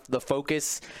they have the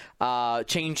focus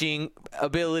changing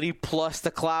ability plus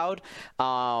the cloud.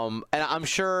 And I'm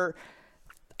sure,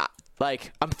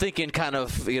 like, I'm thinking kind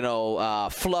of,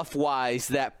 fluff wise,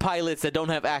 that pilots that don't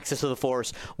have access to the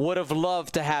Force would have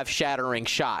loved to have Shattering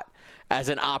Shot as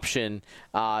an option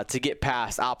to get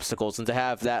past obstacles and to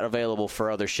have that available for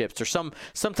other ships, or some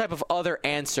type of other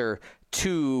answer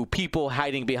to people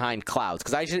hiding behind clouds.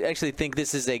 Because I actually think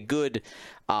this is a good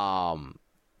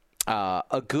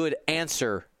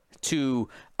answer to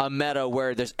a meta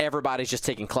where everybody's just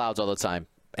taking clouds all the time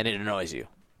and it annoys you.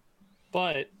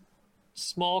 But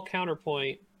small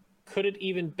counterpoint, could it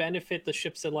even benefit the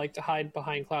ships that like to hide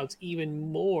behind clouds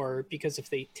even more? Because if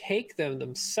they take them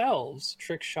themselves,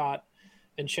 Trick Shot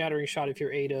and Shattering Shot if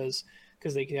you're Adas,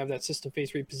 because they can have that system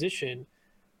phase reposition,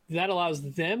 that allows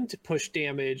them to push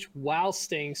damage while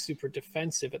staying super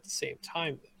defensive at the same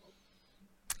time.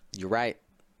 You're right.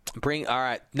 All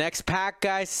right, next pack,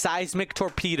 guys. Seismic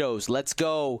torpedoes. Let's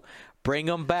go. Bring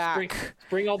them back.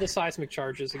 Bring all the seismic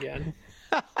charges again.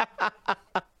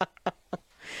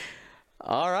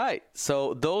 All right.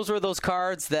 So those were those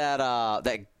cards that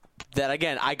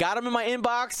again, I got them in my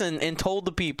inbox and told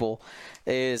the people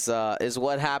is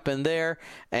what happened there.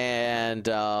 And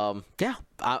yeah,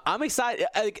 I'm excited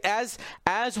as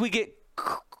we get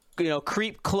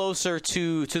creep closer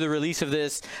to the release of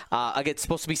this. Again, it's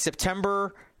supposed to be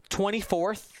September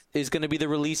 24th is going to be the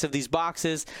release of these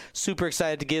boxes. Super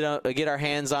excited to get our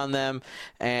hands on them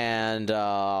and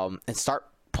start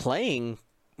playing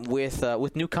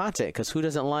with new content, because who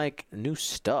doesn't like new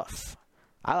stuff?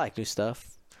 I like new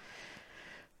stuff.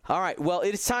 All right, well,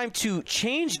 it is time to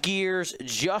change gears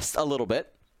just a little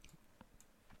bit.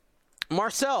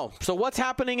 Marcel, so what's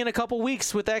happening in a couple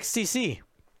weeks with XTC?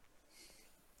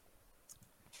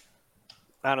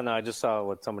 I don't know. I just saw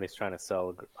what somebody's trying to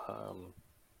sell.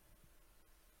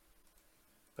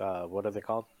 What are they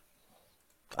called?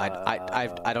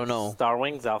 I don't know. Star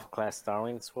Wings, Alpha Class Star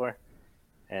Wings for.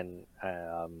 And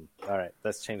all right,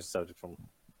 let's change the subject from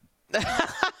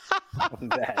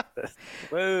that.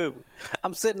 Woo!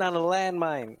 I'm sitting on a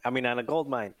landmine. I mean, on a gold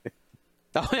mine.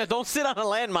 Oh yeah, don't sit on a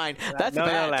landmine. That's no,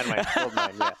 bad. No, landmine, gold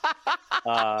mine.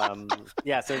 Yeah.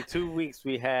 Yeah. So in 2 weeks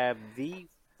we have the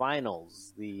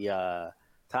finals, the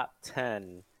top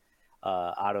 10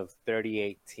 out of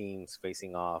 38 teams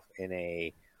facing off in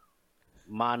a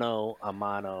mano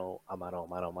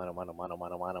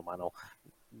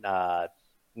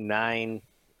 9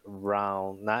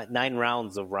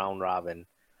 rounds of round robin.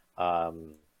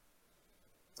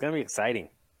 It's gonna be exciting.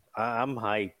 I'm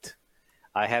hyped.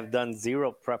 I have done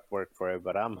zero prep work for it,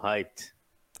 but I'm hyped.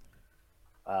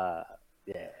 Yeah,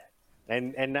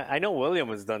 and I know William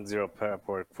has done zero prep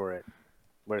work for it.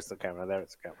 Where's the camera?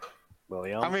 There's the camera.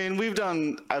 William. I mean,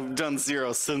 I've done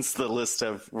zero since the list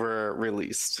were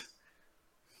released.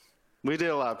 We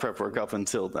did a lot of prep work up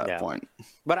until that point.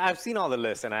 But I've seen all the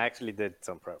lists, and I actually did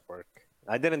some prep work.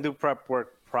 I didn't do prep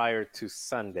work prior to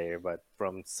Sunday, but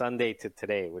from Sunday to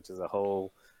today, which is a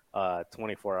whole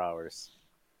 24 hours,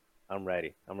 I'm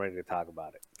ready. I'm ready to talk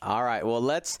about it. All right. Well,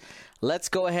 let's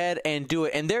go ahead and do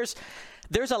it. And there's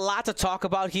a lot to talk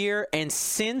about here. And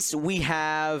since we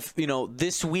have,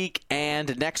 this week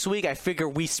and next week, I figure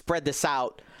we spread this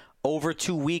out over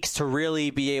 2 weeks to really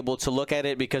be able to look at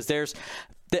it, because there's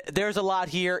a lot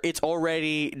here. It's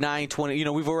already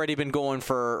 9:20. We've already been going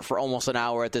for almost an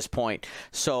hour at this point.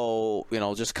 So,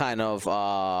 just kind of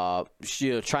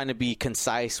trying to be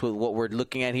concise with what we're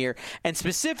looking at here. And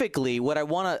specifically, what I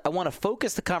want to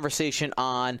focus the conversation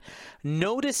on,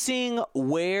 noticing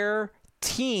where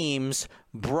teams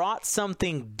brought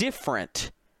something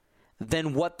different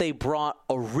than what they brought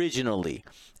originally,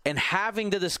 and having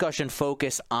the discussion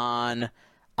focus on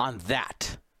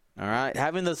that. All right,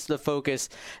 having the focus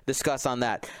discuss on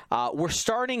that. We're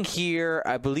starting here,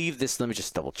 I believe this, let me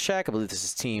just double check. I believe this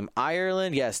is Team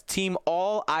Ireland. Yes, Team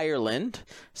All Ireland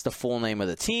is the full name of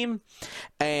the team.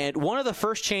 And one of the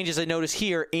first changes I noticed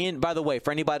here, by the way,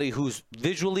 for anybody who's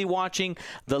visually watching,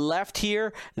 the left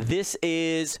here, this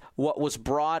is what was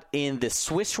brought in the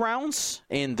Swiss rounds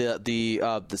in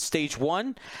the stage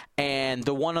 1, and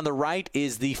the one on the right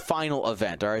is the final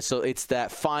event. All right, so it's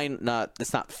that it's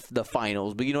not the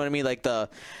finals, but you know what I mean, like the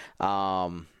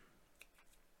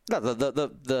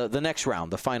next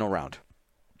round, the final round.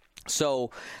 So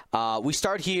we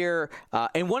start here,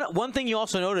 and one thing you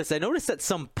also notice, I noticed that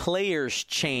some players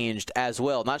changed as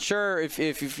well. Not sure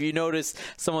if you noticed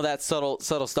some of that subtle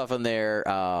stuff in there,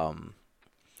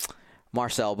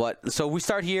 Marcel. But so we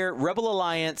start here, Rebel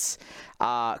Alliance.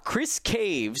 Chris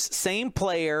Caves, same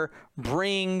player,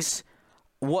 brings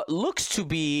what looks to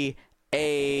be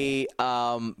a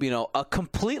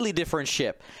completely different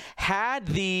ship. Had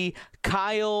the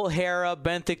Kyle, Hera,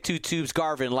 Benthic, Two Tubes,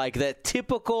 Garvin, like that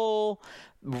typical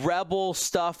Rebel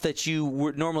stuff that you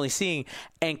were normally seeing,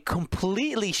 and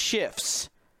completely shifts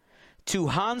to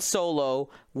Han Solo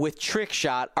with Trick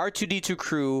Shot, R2-D2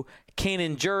 crew,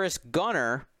 Kanan Jarrus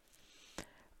gunner,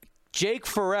 Jake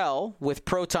Farrell with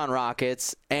proton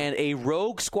rockets, and a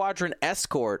Rogue Squadron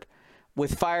escort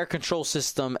with fire control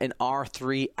system and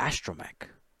R3 astromech.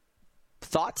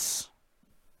 Thoughts?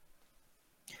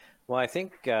 Well, I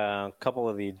think a couple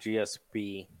of the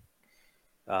GSP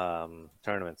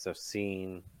tournaments have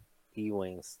seen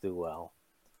E-Wings do well,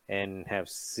 and have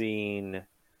seen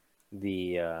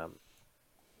the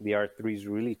R3s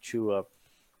really chew up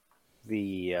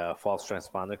the false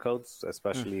transponder codes,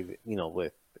 especially with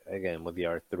the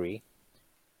R3.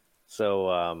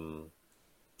 So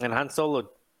and Han Solo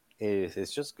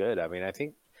is just good. I mean, I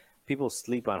think people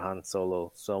sleep on Han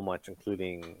Solo so much,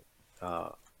 including.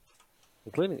 I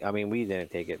mean, we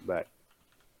didn't take it, but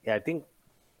yeah, I think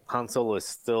Han Solo is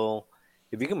still,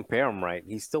 if you compare him right,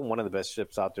 he's still one of the best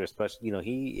ships out there. Especially,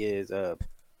 he is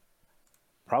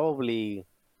probably.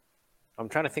 I'm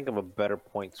trying to think of a better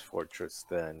points fortress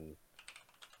than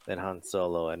Han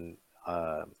Solo, and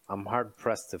I'm hard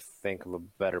pressed to think of a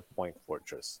better point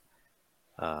fortress.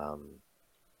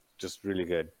 Just really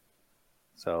good.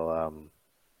 So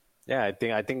yeah, I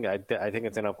think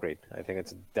it's an upgrade. I think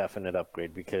it's a definite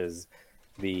upgrade because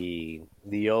the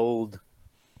old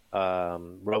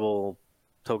Rebel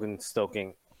token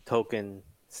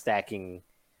stacking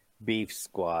beef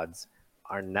squads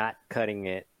are not cutting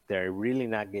it. They're really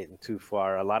not getting too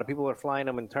far. A lot of people are flying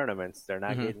them in tournaments. They're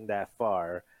not getting that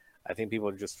far. I think people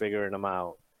are just figuring them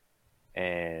out,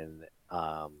 and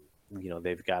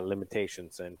they've got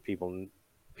limitations, and people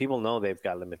know they've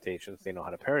got limitations. They know how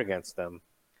to pair against them.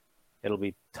 It'll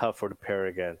be tougher to pair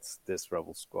against this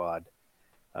Rebel squad.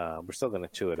 We're still going to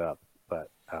chew it up, but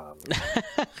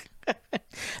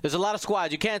there's a lot of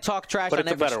squads. You can't talk trash on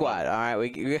every squad. All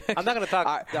right, I'm not going to talk.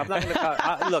 Right. I'm not going to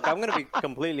talk. Look, I'm going to be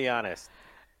completely honest.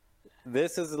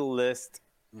 This is a list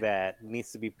that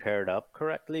needs to be paired up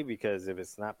correctly, because if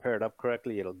it's not paired up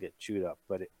correctly, it'll get chewed up.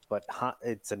 But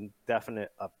it's a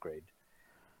definite upgrade.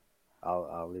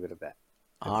 I'll leave it at that.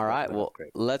 All right, well,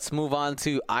 let's move on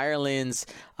to Ireland's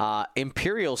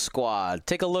Imperial squad.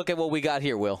 Take a look at what we got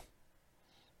here, Will.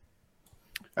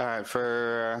 All right,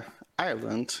 for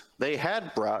Ireland, they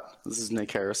had brought, this is Nick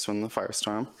Harris from the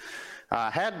Firestorm,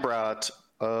 had brought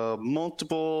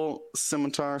multiple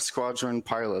Scimitar Squadron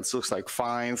pilots. Looks like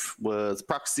 5 with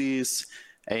proxies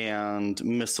and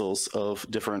missiles of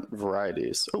different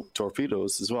varieties. Oh,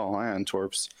 torpedoes as well, ion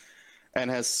torps. And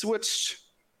has switched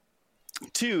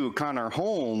to Connor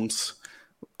Holmes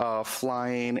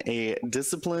flying a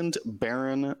disciplined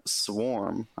Baron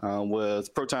Swarm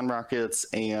with proton rockets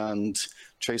and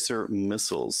tracer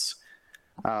missiles.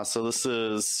 So this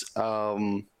is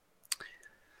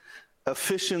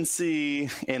efficiency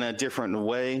in a different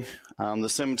way. The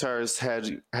Scimitars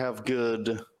have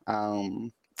good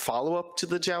follow-up to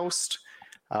the Joust,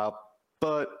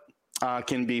 but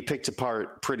can be picked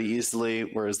apart pretty easily,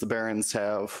 whereas the Barons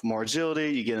have more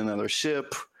agility. You get another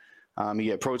ship, you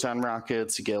get proton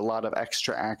rockets, you get a lot of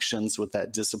extra actions with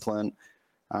that discipline.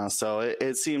 So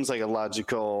it seems like a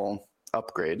logical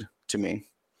upgrade to me.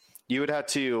 You would have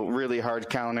to really hard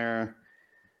counter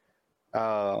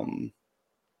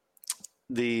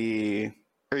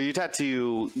you'd have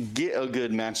to get a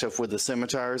good matchup with the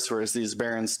Scimitars, whereas these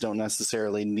Barons don't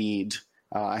necessarily need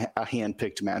a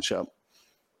hand-picked matchup.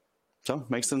 So,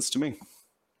 makes sense to me.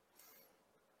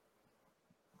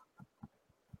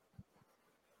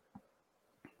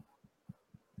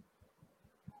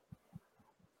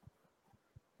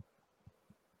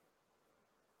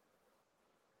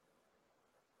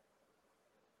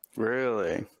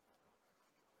 Really?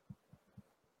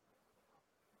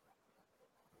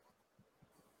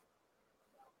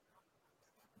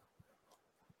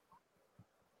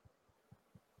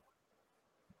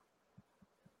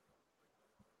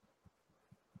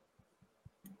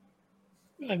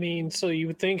 I mean, so you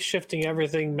would think shifting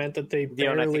everything meant that they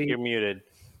barely... I think you're muted.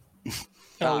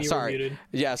 Oh, sorry. Muted.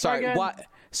 Yeah, sorry. What?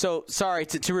 So sorry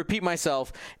to repeat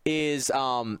myself. Is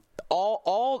all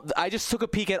I just took a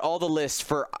peek at all the lists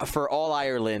for all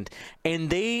Ireland, and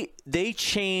they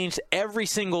changed every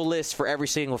single list for every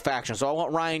single faction. So I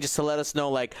want Ryan just to let us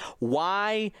know, like,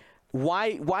 why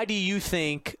do you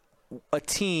think a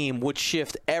team would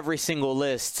shift every single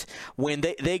list when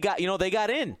they got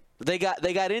in? They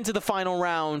got into the final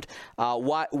round.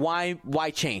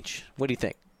 Why change? What do you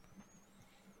think?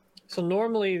 So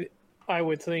normally, I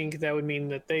would think that would mean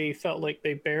that they felt like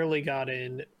they barely got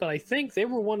in, but I think they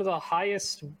were one of the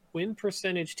highest win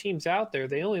percentage teams out there.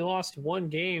 They only lost one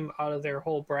game out of their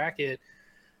whole bracket.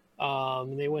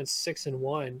 And they went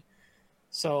 6-1.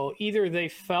 So either they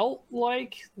felt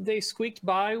like they squeaked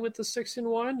by with the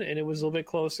 6-1, and it was a little bit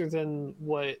closer than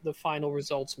what the final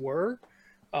results were,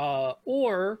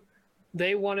 or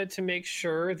they wanted to make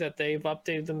sure that they've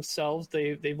updated themselves.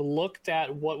 They've looked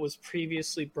at what was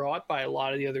previously brought by a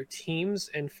lot of the other teams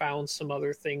and found some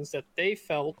other things that they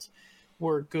felt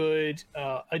were good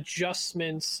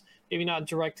adjustments, maybe not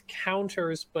direct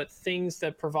counters, but things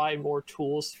that provide more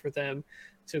tools for them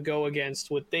to go against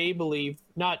what they believe,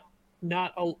 not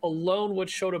alone what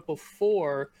showed up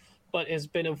before, but has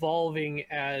been evolving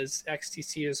as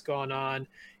XTC has gone on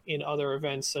in other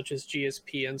events such as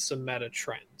GSP and some meta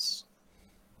trends.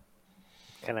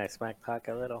 Can I smack talk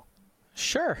a little?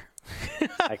 Sure.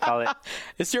 I call it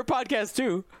It's your podcast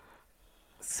too.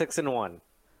 6-1.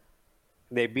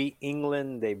 They beat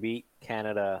England. They beat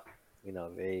Canada. You know,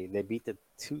 they beat the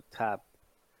two top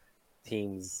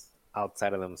teams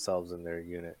outside of themselves in their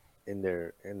unit, in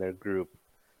their group.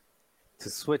 To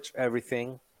switch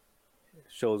everything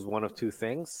shows one of two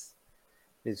things.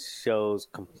 It shows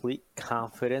complete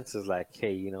confidence. Is like,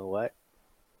 hey, you know what?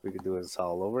 We could do this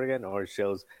all over again. Or it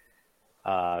shows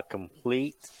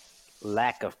complete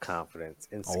lack of confidence,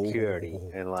 insecurity,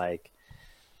 and like,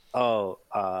 I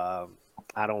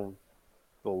don't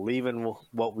believe in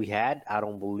what we had. I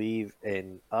don't believe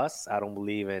in us. I don't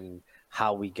believe in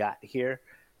how we got here.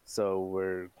 So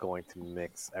we're going to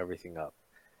mix everything up.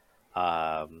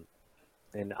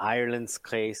 In Ireland's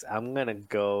case, I'm going to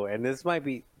go, and this might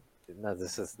be, no,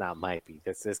 this is not might be,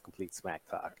 this is complete smack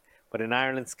talk. But in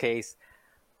Ireland's case,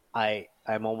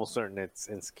 I'm almost certain it's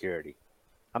insecurity.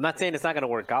 I'm not saying it's not going to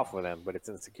work out for them, but it's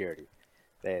insecurity.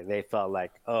 They felt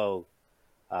like,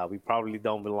 we probably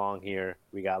don't belong here.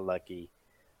 We got lucky.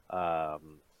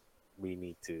 We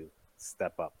need to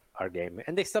step up our game.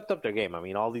 And they stepped up their game. I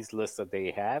mean, all these lists that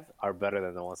they have are better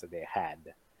than the ones that they had.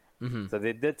 Mm-hmm. So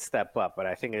they did step up, but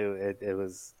I think it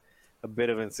was a bit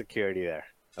of insecurity there.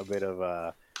 A bit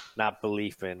of not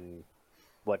belief in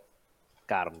what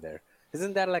got them there.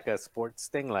 Isn't that like a sports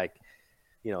thing? Like,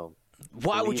 you know,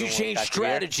 why would you change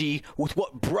strategy with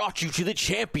what brought you to the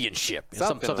championship?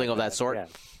 Something like of that sort. Yeah.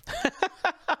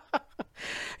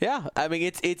 Yeah, I mean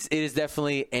it is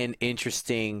definitely an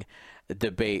interesting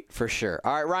debate for sure.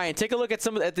 All right, Ryan, take a look at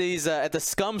at the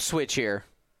scum switch here.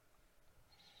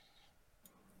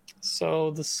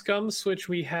 So the scum switch,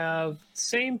 we have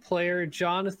same player,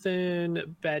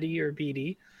 Jonathan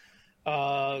Beatty,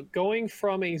 going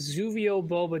from a Zuvio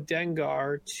Boba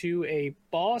Dengar to a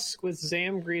Bosk with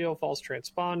Zamgredo False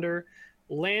Transponder,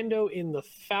 Lando in the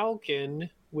Falcon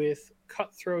with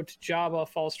Cutthroat Jabba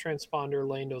False Transponder,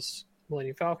 Lando's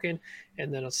Millennium Falcon,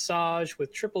 and then Asajj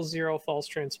with 000 False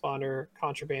Transponder,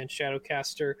 Contraband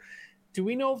Shadowcaster. Do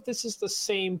we know if this is the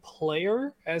same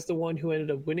player as the one who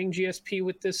ended up winning GSP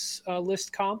with this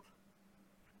list comp?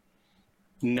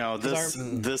 No,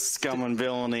 this Scum and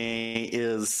Villainy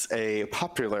is a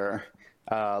popular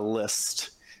list.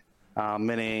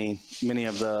 Many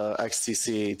of the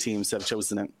XTC teams have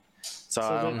chosen it. So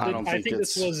I don't think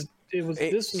this was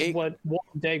what won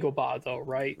Dagobah though,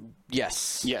 right?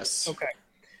 Yes. Okay.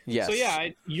 Yes. So yeah,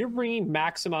 you're bringing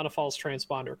max amount of false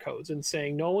transponder codes and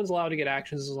saying no one's allowed to get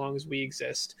actions as long as we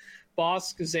exist.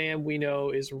 Bosk Zam, we know,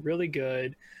 is really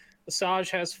good. Asajj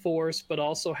has force, but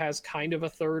also has kind of a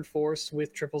third force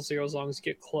with 000 as long as you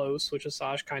get close, which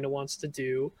Asajj kind of wants to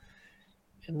do.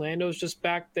 And Lando's just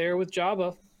back there with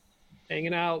Jabba,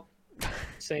 hanging out,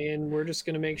 saying we're just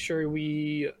going to make sure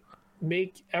we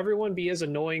make everyone be as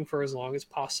annoying for as long as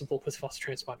possible with false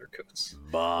transponder codes.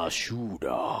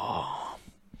 Bashuda.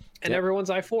 And everyone's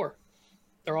I4.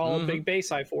 They're all big base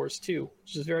I4s too,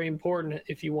 which is very important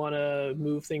if you want to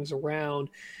move things around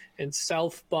and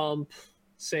self bump.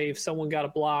 Say if someone got a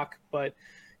block, but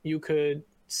you could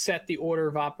set the order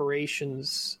of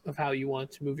operations of how you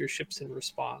want to move your ships in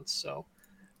response. So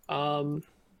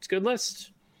it's a good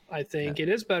list. I think it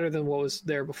is better than what was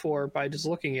there before by just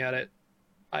looking at it.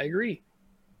 I agree.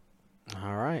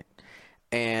 All right.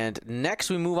 And next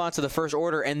we move on to the first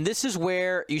order, and this is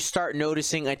where you start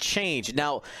noticing a change.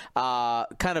 Now,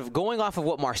 kind of going off of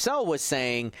what Marcel was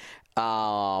saying,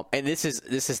 and this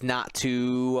is not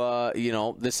to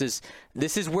this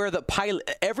is where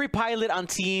every pilot on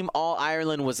Team All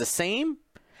Ireland was the same,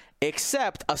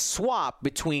 except a swap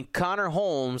between Connor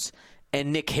Holmes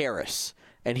and Nick Harris.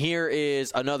 And here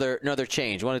is another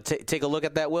change. Want to take a look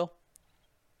at that, Will?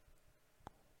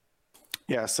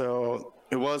 Yeah, so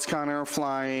it was Connor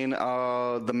flying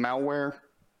the Malware,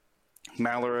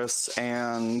 Malorus,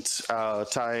 and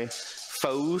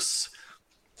Typhos.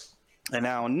 And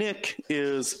now Nick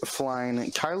is flying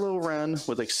Kylo Ren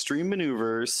with Extreme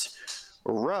Maneuvers,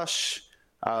 Rush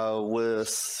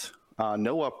with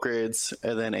no upgrades,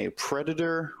 and then a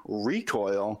Predator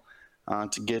Recoil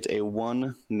to get a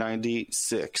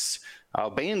 196.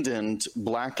 Abandoned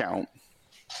Blackout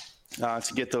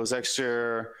to get those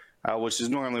extra... which is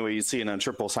normally what you'd see in a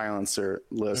triple silencer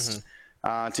list,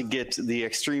 to get the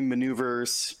extreme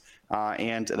maneuvers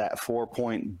and that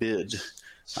 4-point bid,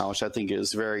 which I think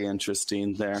is very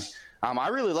interesting there. I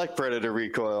really like Predator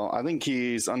Recoil. I think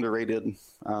he's underrated.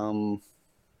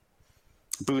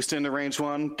 Boost into range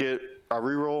 1, get a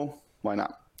reroll. Why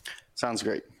not? Sounds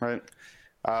great, right?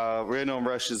 Random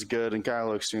Rush is good and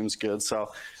Kylo Extreme's good.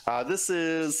 So this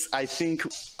is, I think,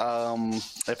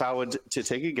 if I would to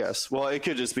take a guess, well, it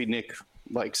could just be Nick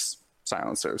likes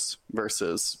silencers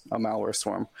versus a malware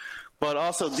swarm. But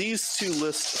also these two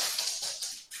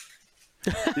lists.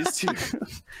 These two.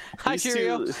 Hi,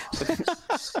 Cheerio.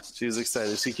 She was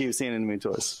excited. She keeps handing me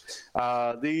toys.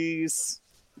 These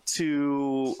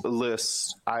two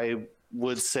lists, I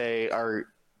would say, are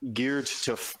geared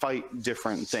to fight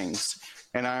different things.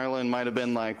 And Ireland might have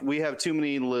been like, we have too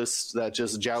many lists that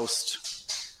just joust.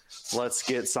 Let's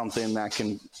get something that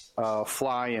can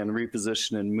fly and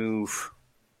reposition and move.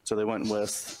 So they went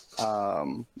with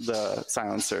the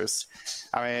silencers.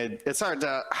 I mean, it's hard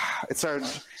to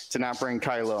not bring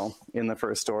Kylo in the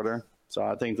first order. So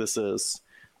I think this is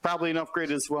probably an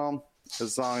upgrade as well,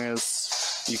 as long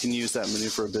as you can use that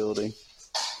maneuverability.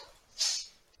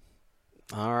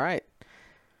 All right.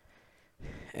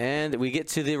 And we get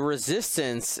to the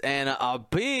resistance, and a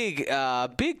big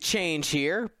change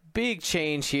here. Big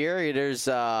change here. There's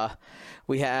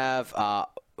we have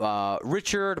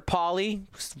Richard Pauly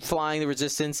flying the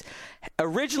resistance.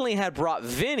 Originally had brought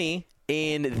Vinny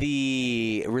in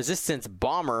the resistance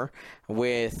bomber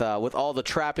with all the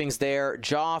trappings there.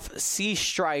 Joff Sea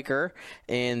Striker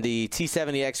in the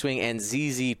T-70 X-Wing, and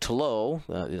ZZ Tlo,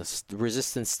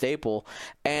 resistance staple,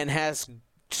 and has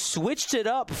switched it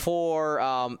up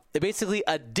for basically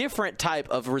a different type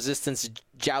of resistance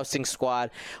jousting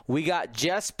squad. We got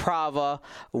Jess Prava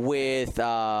with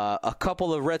a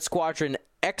couple of Red Squadron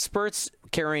experts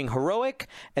carrying heroic,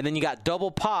 and then you got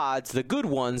double pods, the good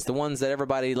ones, the ones that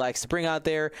everybody likes to bring out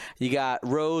there. You got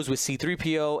Rose with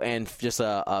C-3PO and just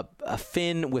a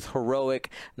Finn with heroic,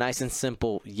 nice and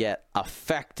simple yet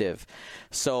effective.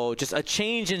 So just a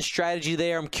change in strategy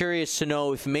there. I'm curious to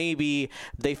know if maybe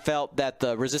they felt that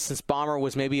the resistance bomber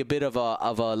was maybe a bit of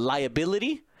a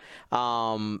liability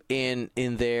in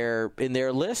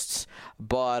their lists,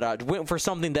 but went for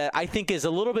something that I think is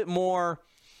a little bit more.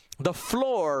 The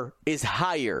floor is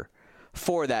higher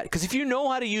for that, because if you know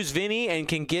how to use Vinny and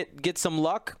can get some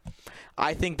luck,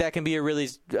 I think that can be a really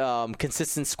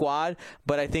consistent squad.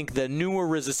 But I think the newer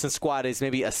resistance squad is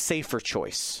maybe a safer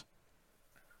choice.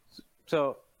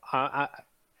 So,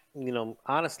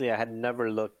 honestly, I had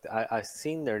never looked. I've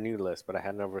seen their new list, but I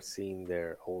had never seen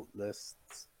their old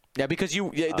lists. Yeah, because they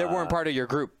weren't part of your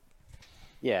group.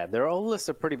 Yeah, their old lists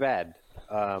are pretty bad.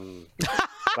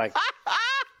 Like.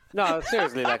 No,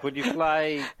 seriously. Like, would you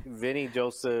fly Vinny,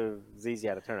 Joseph, ZZ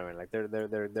at a tournament? Like,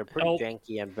 they're pretty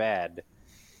janky and bad.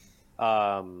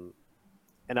 And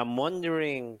I'm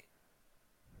wondering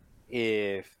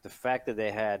if the fact that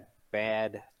they had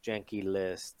bad janky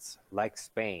lists, like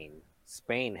Spain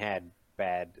had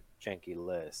bad janky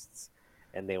lists,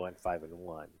 and they went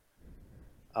 5-1.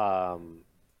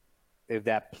 If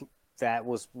that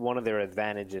was one of their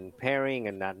advantage in pairing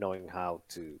and not knowing how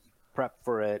to prep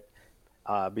for it.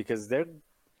 Because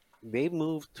they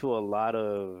moved to a lot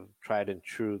of tried and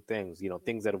true things,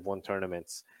 things that have won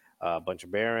tournaments, a bunch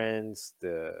of Barons,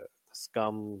 the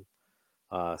scum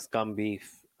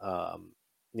beef,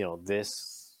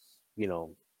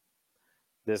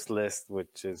 this list,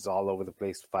 which is all over the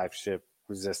place, 5-ship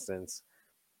resistance.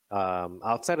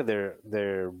 Outside of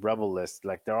their rebel list,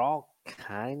 like they're all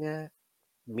kind of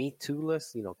Me Too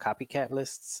lists, copycat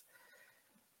lists.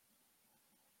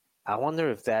 I wonder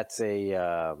if that's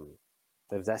gonna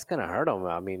hurt them.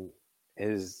 I mean,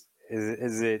 is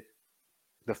it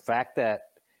the fact that,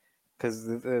 because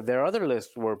their other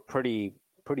lists were pretty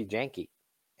janky,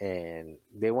 and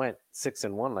they went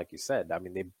 6-1, like you said. I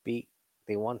mean,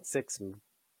 they won 6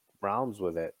 rounds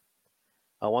with it.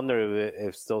 I wonder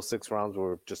if those 6 rounds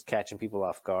were just catching people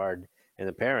off guard in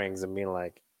the pairings and being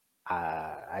like,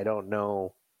 I don't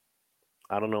know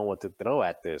what to throw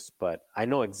at this, but I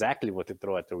know exactly what to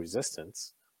throw at the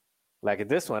resistance. Like at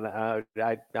this one, I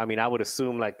would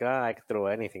assume like I could throw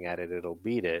anything at it, it'll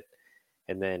beat it,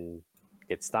 and then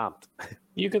get stomped.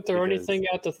 You could throw anything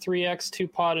at the 3X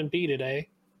 2-pod and beat it, eh?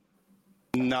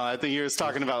 No, I think you were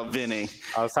talking about Vinny.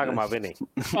 I was talking about Vinny.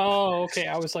 Oh, okay.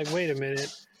 I was like, wait a minute.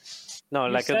 No,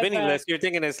 You like a said Vinny that- list, you're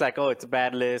thinking it's like, oh, it's a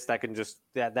bad list. I can just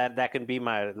that can be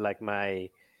my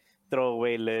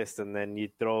throwaway list, and then you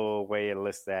throw away a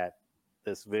list that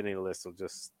this Vinny list will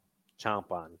just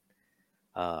chomp on,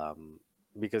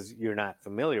 because you're not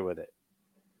familiar with it.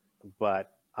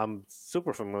 But I'm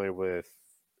super familiar with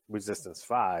Resistance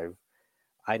 5.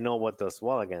 I know what does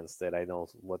well against it. I know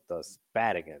what does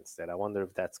bad against it. I wonder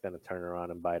if that's going to turn around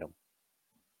and bite them.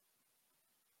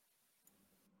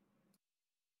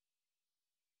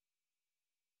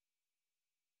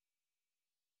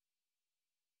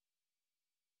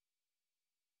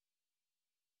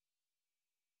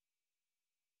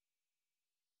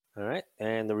 All right,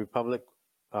 and the Republic,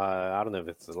 I don't know if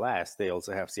it's the last, they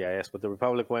also have CIS, but the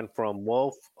Republic went from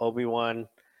Wolf, Obi-Wan,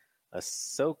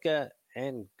 Ahsoka,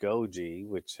 and Goji,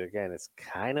 which again is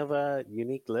kind of a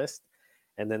unique list.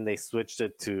 And then they switched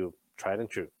it to tried and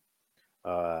true.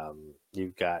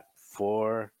 You've got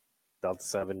 4 Delta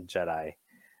 7 Jedi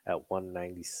at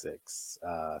 196.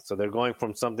 So they're going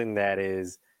from something that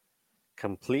is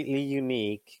completely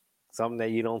unique, something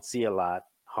that you don't see a lot,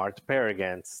 hard to pair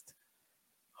against,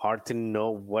 hard to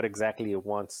know what exactly it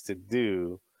wants to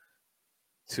do,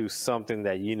 to something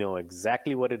that you know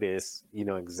exactly what it is, you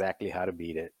know exactly how to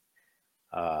beat it.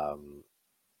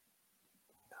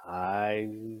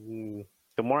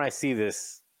 The more I see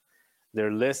this,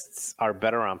 their lists are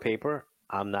better on paper.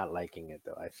 I'm not liking it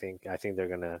though. I think they're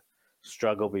gonna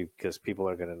struggle because people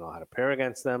are gonna know how to pair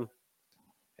against them,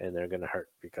 and they're gonna hurt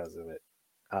because of it.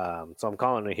 So I'm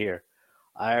calling it here.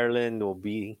 Ireland will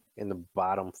be in the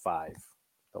bottom 5.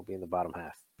 They'll be in the bottom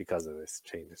half because of this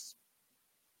changes.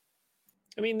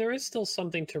 I mean, there is still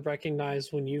something to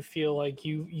recognize when you feel like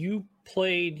you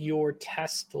played your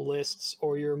test lists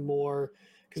or your more,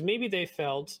 because maybe they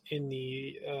felt in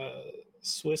the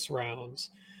Swiss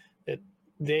rounds that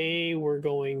they were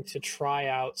going to try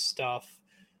out stuff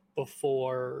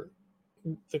before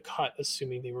the cut,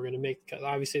 assuming they were going to make the cut.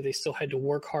 Obviously, they still had to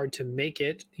work hard to make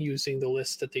it using the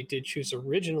list that they did choose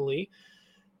originally.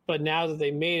 But now that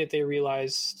they made it, they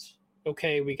realized,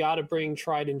 okay, we got to bring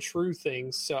tried and true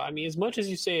things. So, I mean, as much as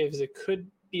you say as it could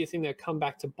be a thing that come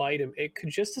back to bite them, it could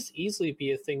just as easily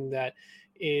be a thing that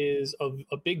is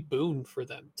a big boon for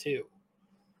them too.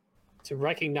 To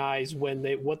recognize when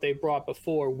what they brought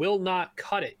before will not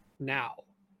cut it now.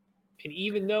 And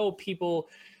even though people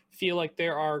feel like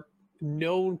there are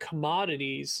known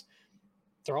commodities,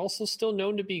 they're also still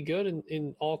known to be good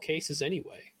in all cases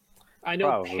anyway. I know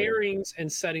Probably. pairings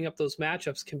and setting up those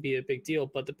matchups can be a big deal,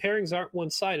 but the pairings aren't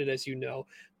one-sided, as you know.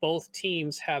 Both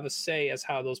teams have a say as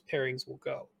how those pairings will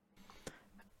go.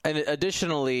 And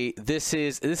additionally, this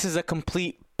is a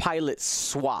complete pilot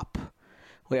swap.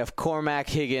 We have Cormac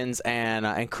Higgins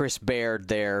and Chris Baird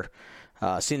there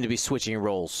seem to be switching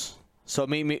roles. So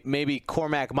maybe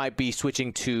Cormac might be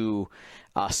switching to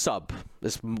sub.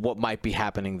 This is what might be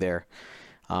happening there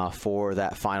for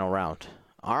that final round.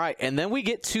 All right, and then we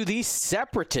get to the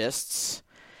Separatists,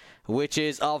 which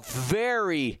is a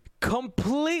very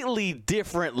completely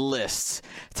different list.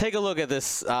 Take a look at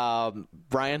this,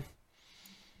 Brian.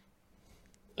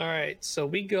 All right, so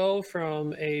we go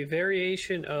from a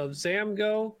variation of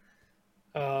Zamgo,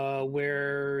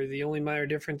 where the only minor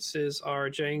differences are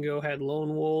Django had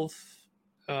Lone Wolf,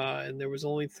 and there was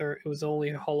only it was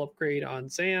only a hull upgrade on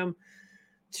Zam,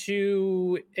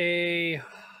 to a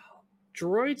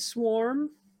Droid Swarm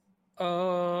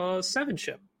 7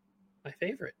 ship, my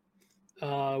favorite.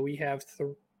 We have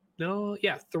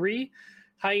 3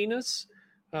 hyenas.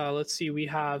 Let's see, we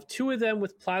have 2 of them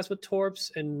with plasma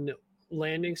torps and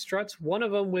landing struts, one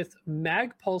of them with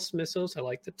mag pulse missiles, I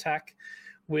like the tech,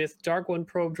 with Dark One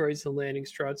probe droids and landing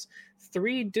struts,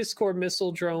 3 Discord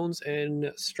missile drones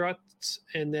and struts,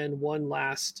 and then 1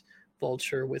 last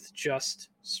vulture with just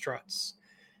struts.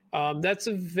 That's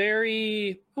a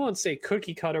very, I won't say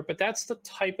cookie cutter, but that's the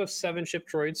type of 7-ship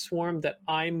droid swarm that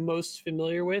I'm most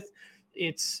familiar with.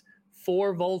 It's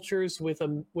 4 vultures with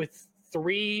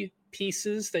 3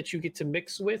 pieces that you get to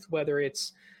mix with, whether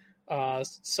it's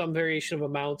some variation of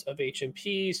amount of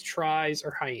HMPs, tries,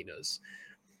 or hyenas.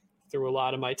 Through a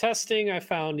lot of my testing, I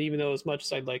found even though as much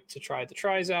as I'd like to try the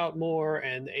tries out more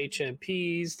and the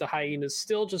HMPs, the hyenas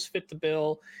still just fit the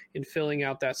bill in filling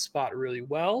out that spot really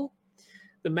well.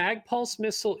 The Mag Pulse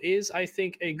missile is, I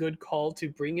think, a good call to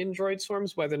bring in droid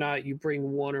swarms. Whether or not you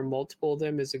bring one or multiple of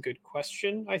them is a good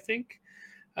question, I think,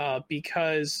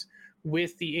 because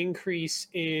with the increase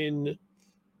in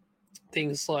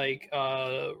things like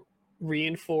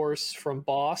reinforce from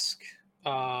Bosk,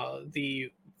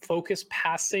 the focus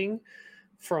passing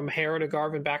from Hera to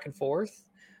Garvin back and forth,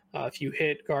 if you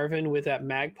hit Garvin with that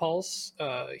Mag Pulse,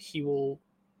 he will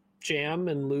jam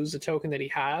and lose a token that he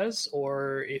has,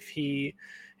 or if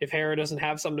Hera doesn't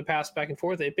have something to pass back and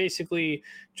forth, it basically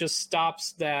just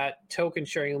stops that token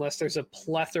sharing unless there's a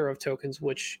plethora of tokens,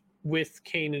 which with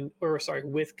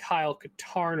with Kyle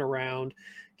Katarn around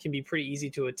can be pretty easy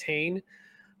to attain.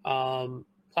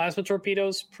 Plasma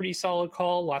torpedoes, pretty solid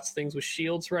call. Lots of things with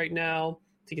shields right now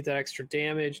to get that extra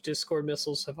damage. Discord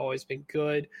missiles have always been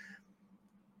good.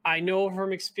 I know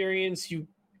from experience you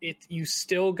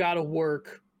still got to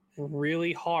work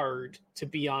really hard to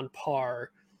be on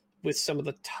par with some of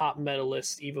the top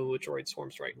medalists, even with droid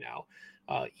swarms right now.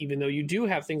 Even though you do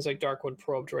have things like Dark One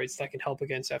probe droids that can help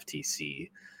against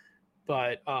FTC,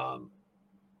 but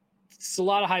it's a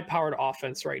lot of high-powered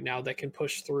offense right now that can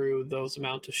push through those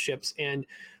amount of ships and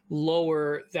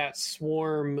lower that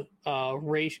swarm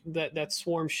that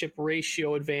swarm ship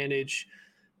ratio advantage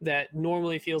that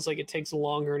normally feels like it takes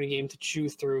longer in a game to chew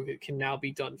through. It can now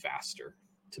be done faster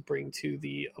to bring to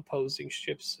the opposing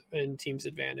ships and team's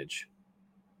advantage.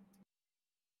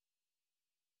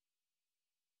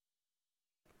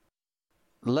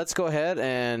 Let's go ahead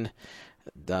and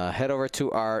head over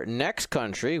to our next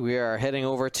country. We are heading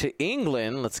over to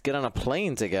England. Let's get on a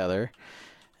plane together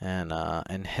and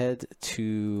head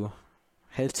to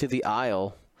the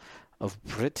Isle of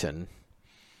Britain.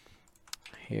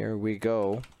 Here we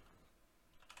go.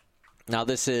 Now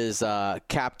this is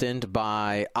captained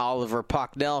by Oliver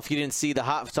Pocknell. If you didn't see the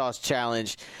Hot Sauce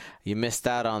Challenge, you missed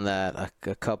out on that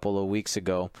a couple of weeks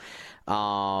ago.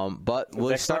 But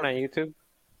we'll start on YouTube.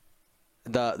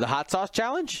 The Hot Sauce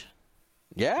Challenge.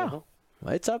 Yeah,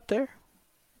 It's up there.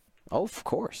 Oh, of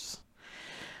course.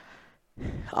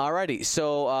 Alrighty,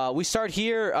 so we start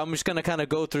here. I'm just going to kind of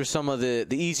go through some of the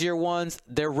easier ones.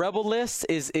 Their Rebel list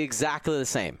is exactly the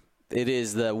same. It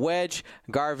is the Wedge,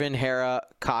 Garvin, Hera,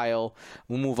 Kyle.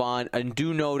 We'll move on. And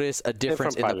do notice a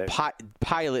difference in the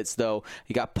pilots, though.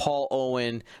 You got Paul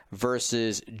Owen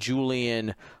versus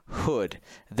Julian Hood.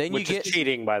 Then Which is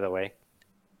cheating, by the way.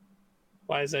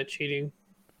 Why is that cheating?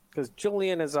 Because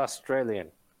Julian is Australian,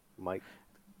 Mike.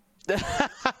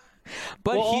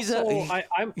 But well,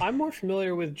 I'm more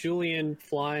familiar with Julian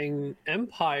flying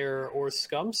Empire or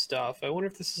Scum stuff. I wonder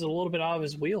if this is a little bit out of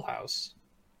his wheelhouse.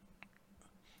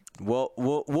 Well,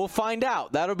 we'll find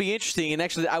out. That'll be interesting. And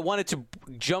actually, I wanted to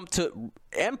jump to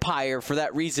Empire for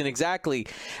that reason exactly.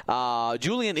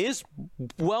 Julian is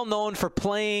well known for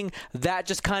playing that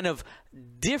just kind of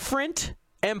different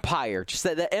Empire, just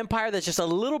that Empire that's just a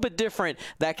little bit different,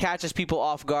 that catches people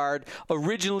off guard.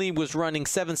 Originally was running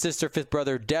Seven Sister, Fifth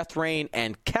Brother, Death Rain,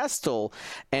 and Kestel,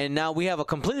 and now we have a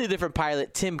completely different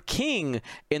pilot, Tim King,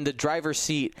 in the driver's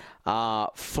seat,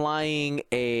 flying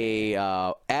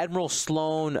a Admiral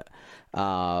Sloan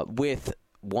with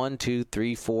 5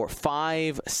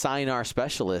 Sinar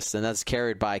specialists, and that's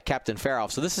carried by Captain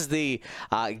Faroff. So this is the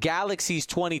Galaxies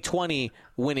 2020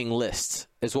 winning list,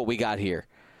 is what we got here.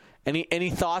 Any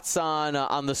thoughts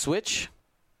on the switch?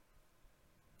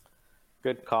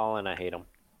 Good call, and I hate him.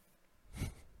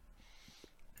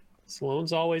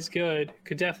 Sloan's always good.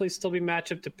 Could definitely still be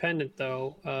matchup dependent,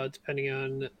 though, depending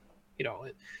on,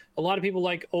 a lot of people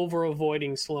like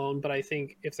over-avoiding Sloan, but I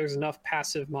think if there's enough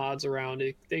passive mods around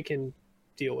it, they can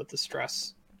deal with the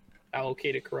stress,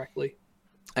 allocate it correctly.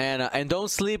 And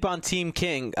don't sleep on Tim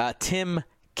King.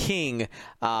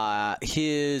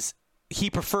 He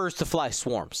prefers to fly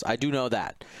swarms. I do know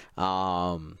that.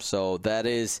 So that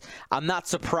is, I'm not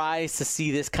surprised to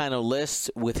see this kind of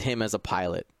list with him as a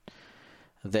pilot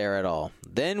there at all.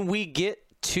 Then we get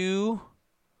to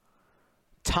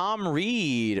Tom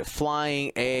Reed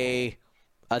flying a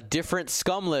different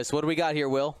Scum list. What do we got here,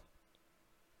 Will?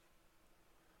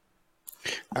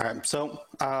 All right. So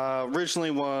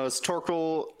originally was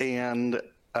Torkel and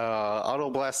Auto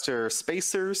Blaster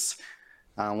Spacers,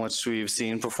 which we've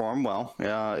seen perform well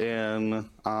in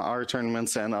our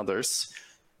tournaments and others.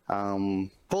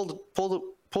 Pulled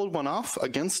one off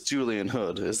against Julian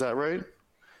Hood. Is that right?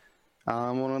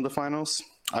 One of the finals,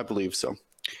 I believe so.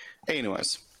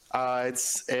 Anyways,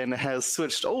 it has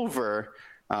switched over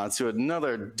to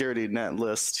another dirty net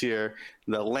list here.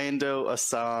 The Lando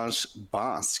Asajj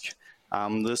Bossk.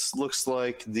 This looks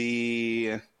like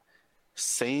the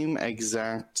same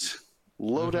exact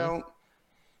loadout.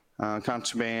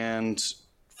 Contraband,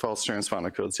 false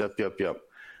transponder codes. Yep.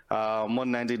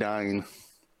 199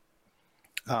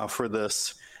 for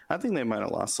this. I think they might have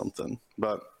lost something,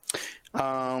 but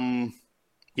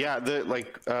yeah.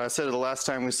 Like I said the last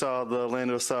time we saw the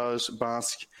Lando Asajj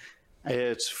Bossk,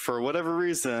 it for whatever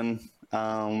reason,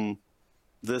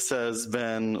 this has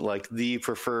been like the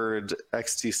preferred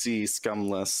XTC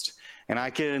Scum list, and I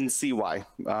can see why.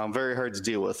 Very hard to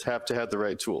deal with. Have to have the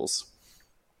right tools.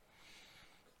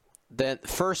 Then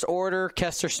First Order,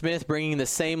 Kester Smith bringing the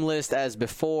same list as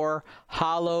before.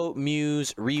 Hollow,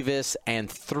 Muse, Revis,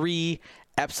 and 3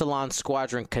 Epsilon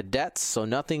Squadron Cadets. So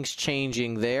nothing's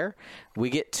changing there. We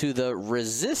get to the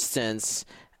Resistance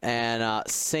and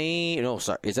is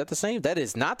that the same? That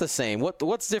is not the same.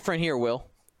 What's different here, Will?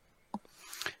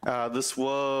 This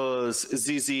was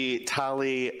ZZ,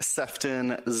 Tali,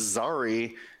 Sefton,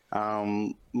 Zari,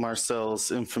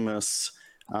 Marcel's infamous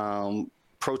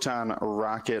Proton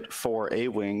rocket for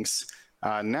A-Wings,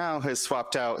 now has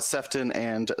swapped out Sefton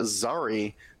and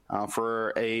Zari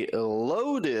for a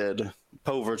loaded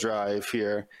Power Drive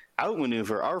here.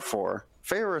 Outmaneuver R4,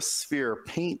 Ferris Sphere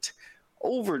Paint,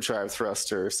 overdrive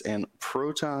thrusters, and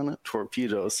proton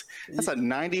torpedoes. That's a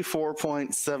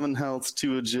 94.7 health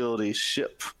to agility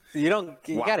ship. You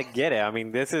gotta get it. I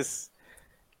mean,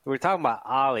 we're talking about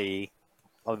Ollie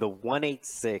of the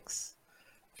 186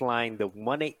 flying the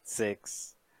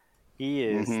 186. He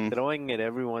is throwing at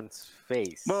everyone's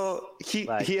face. Well,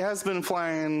 he has been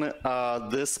flying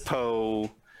this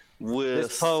Poe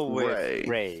with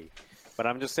Ray. But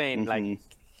I'm just saying,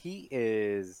 he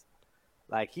is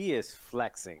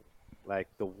flexing like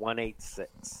the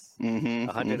 186,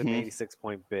 186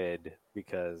 point bid,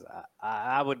 because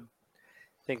I would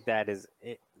think that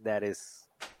is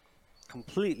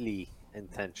completely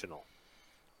intentional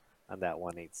on that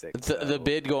 186. The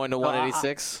bid going to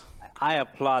 186. I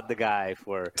applaud the guy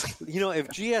for, if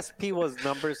GSP was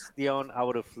numbers, Dion, I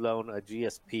would have flown a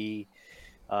GSP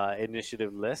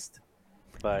initiative list,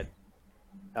 but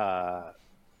I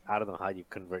don't know how you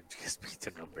convert GSP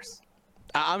to numbers.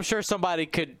 I'm sure somebody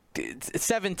could.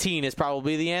 17 is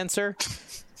probably the answer.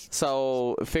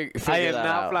 So figure that out. I am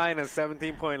not flying a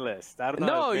 17-point list. I don't know.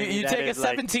 No, you take a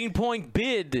 17-point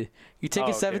bid. You take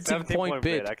a 17-point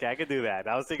bid. Okay, I could do that.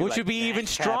 I was thinking, which would be even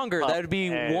stronger. That would be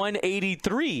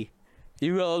 183.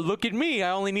 You look at me.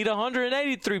 I only need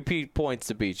 183 points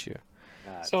to beat you.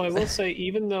 So I will say,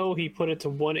 even though he put it to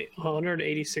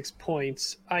 186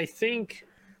 points, I think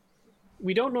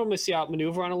we don't normally see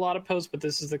outmaneuver on a lot of Poes, but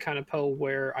this is the kind of Poe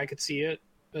where I could see it,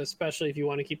 especially if you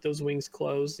want to keep those wings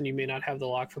closed and you may not have the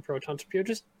lock for proton torpedo.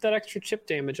 Just that extra chip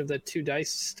damage of that 2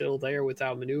 dice is still there with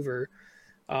outmaneuver.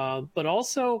 But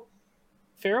also,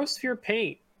 Ferrosphere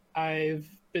Paint, I've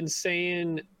been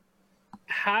saying,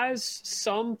 has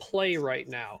some play right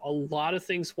now. A lot of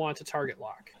things want to target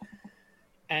lock.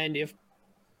 And if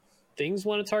things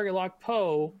want to target lock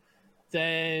Poe,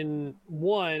 then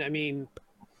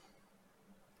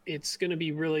it's going to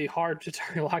be really hard to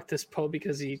target lock this Poe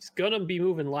because he's going to be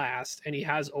moving last and he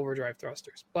has overdrive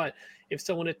thrusters. But if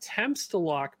someone attempts to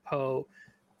lock Poe,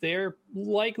 they're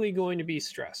likely going to be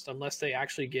stressed unless they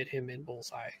actually get him in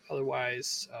bullseye.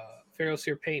 Otherwise,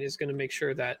 Ferrosphere Paint is going to make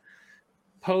sure that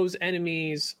Poe's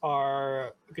enemies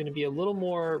are going to be a little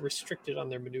more restricted on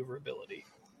their maneuverability.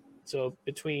 So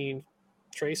between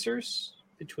tracers,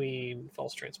 between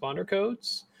false transponder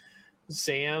codes,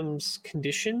 ZAM's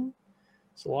condition,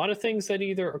 there's a lot of things that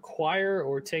either acquire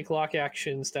or take lock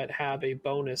actions that have a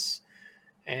bonus.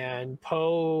 And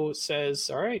Poe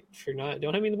says, all right, if don't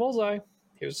have me in the bullseye,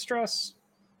 here's stress.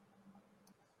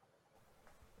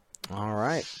 All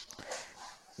right.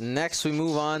 Next, we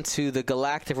move on to the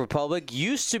Galactic Republic.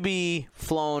 Used to be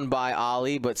flown by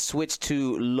Ollie, but switched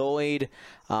to Lloyd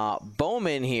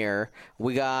Bowman here.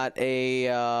 We got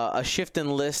a shift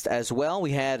in list as well.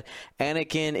 We had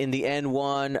Anakin in the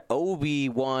N1,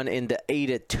 Obi-Wan in the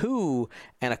Eta-2,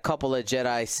 and a couple of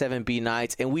Jedi 7B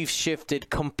Knights. And we've shifted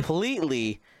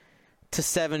completely to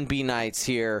 7B Knights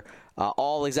here.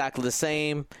 All exactly the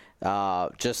same.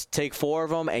 Just take 4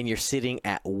 of them, and you're sitting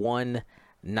at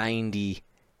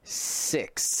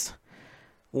 196.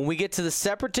 When we get to the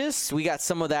Separatists, we got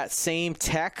some of that same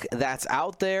tech that's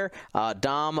out there.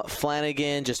 Dom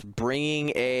Flanagan just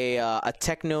bringing a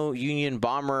Techno Union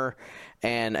bomber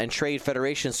and Trade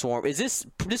Federation swarm. This is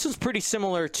pretty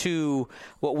similar to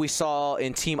what we saw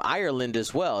in Team Ireland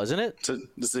as well, isn't it?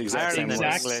 It's the exact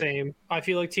same. I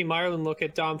feel like Team Ireland look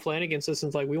at Dom Flanagan's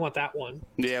systems like, we want that one.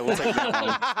 Yeah, we'll take that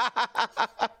one.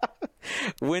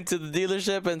 Went to the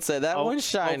dealership and said, that one's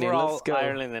shiny. Overall, let's go.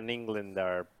 Ireland and England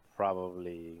are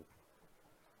probably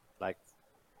like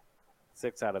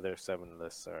 6 out of their 7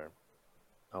 lists are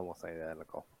almost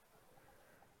identical.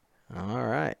 All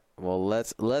right. Well,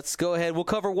 let's go ahead. We'll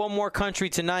cover one more country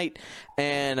tonight,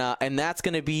 and that's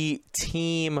going to be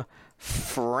Team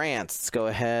France. Let's go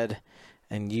ahead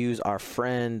and use our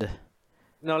friend.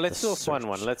 No, let's do a fun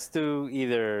one. Let's do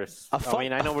either.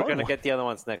 I know we're going to get the other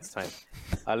ones next time.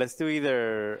 Let's do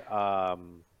either.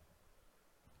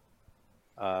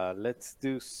 Let's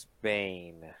do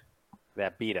Spain.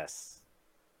 That beat us.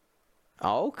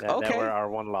 Oh, okay. That were our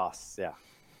one loss. Yeah.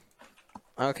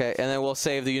 Okay, and then we'll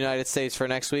save the United States for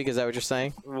next week. Is that what you're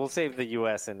saying? We'll save the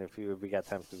U.S. and if we got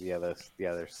time to the others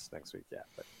next week. Yeah,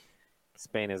 but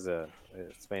Spain is a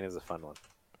fun one.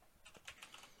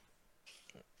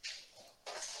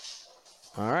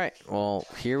 All right. Well,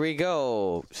 here we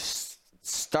go.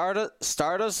 Start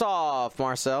us off,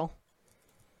 Marcel.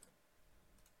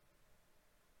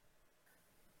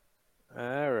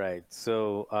 All right.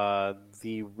 So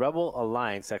the Rebel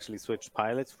Alliance actually switched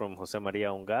pilots from Jose Maria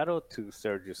Ungaro to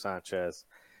Sergio Sanchez,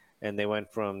 and they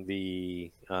went from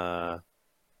the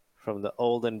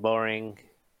old and boring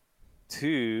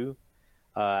to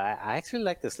I actually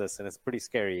like this list, and it's pretty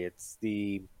scary. It's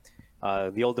the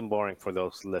The Old and Boring, for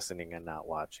those listening and not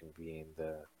watching, being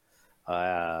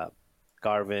the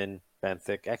Garvin,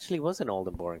 Benthic. Actually, it wasn't Old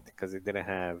and Boring because it didn't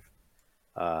have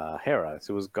Hera.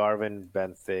 So it was Garvin,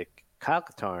 Benthic, Kyle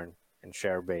Katarn, and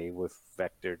Sherbet with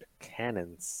vectored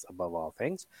cannons above all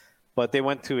things. But they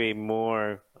went to a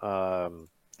more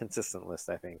consistent list,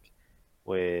 I think,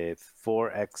 with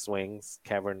 4 X-Wings,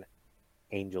 Cavern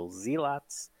Angel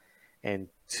Zealots, and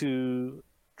 2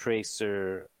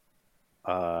 Tracer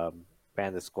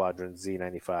Bandit Squadron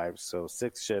Z95. So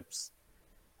 6 ships.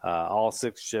 All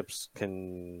 6 ships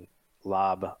can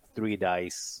lob 3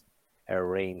 dice at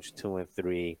range 2 and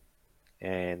 3.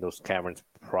 And those caverns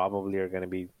probably are going to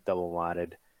be double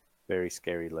modded. Very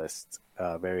scary list.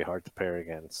 Very hard to pair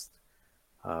against.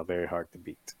 Very hard to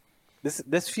beat.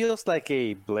 This feels like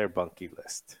a Blair Bunky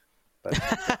list. But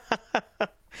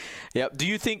Yep. Do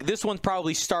you think this one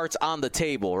probably starts on the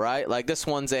table, right? Like this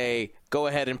one's a go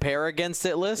ahead and pair against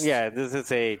it list? yeah, this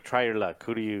is a try your luck.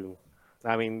 Who do you...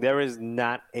 I mean, there is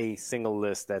not a single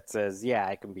list that says, yeah,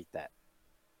 I can beat that.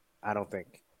 I don't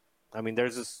think. I mean,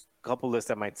 there's a couple lists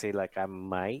that might say, like, I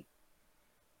might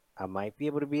be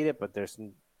able to beat it, but there's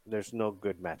no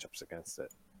good matchups against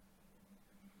it.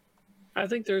 I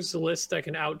think there's a list that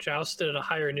can outjoust it at a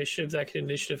higher initiative that can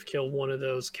initiative kill one of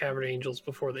those Cavern Angels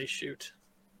before they shoot.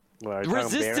 Well, are you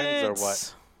talking Barons or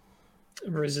what?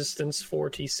 Resistance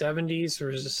 4 T70s,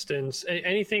 resistance,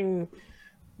 anything.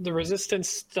 The resistance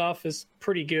stuff is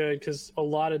pretty good because a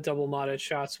lot of double modded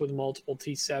shots with multiple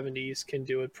T70s can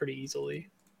do it pretty easily.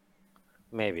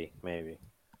 Maybe.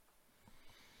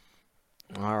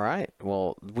 All right.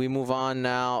 Well, we move on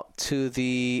now to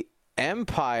the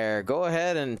Empire. Go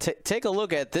ahead and take a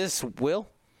look at this, Will.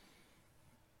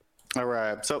 All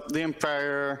right. So the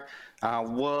Empire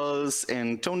was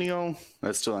Antonio.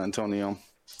 That's still Antonio.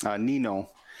 Nino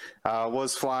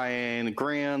was flying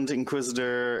Grand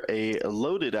Inquisitor, a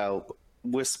loaded out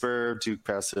Whisper, Duke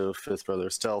Passive, Fifth Brother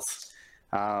Stealth,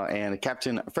 and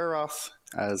Captain Feroth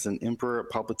as an Emperor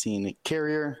Palpatine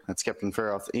carrier. That's Captain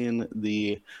Feroth in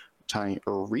the TIE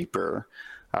Reaper.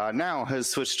 Now has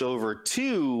switched over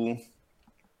to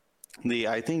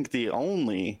I think the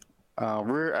only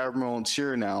Rear Admiral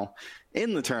cheer now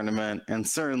in the tournament, and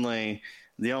certainly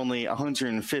the only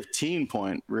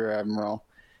 115-point Rear Admiral,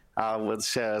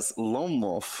 which has Lone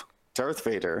Wolf, Darth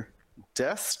Vader,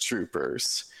 Death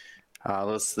Troopers.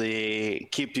 That's the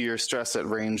keep your stress at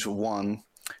range 1,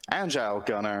 Agile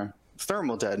Gunner,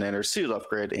 Thermal Detonator, Suit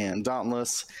Upgrade, and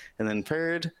Dauntless. And then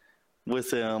paired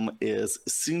with him is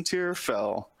Soontir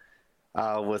Fel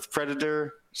with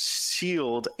Predator,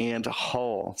 Shield, and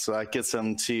Hull. So that gets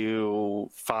him to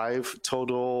 5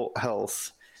 total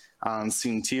health on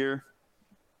Soontir.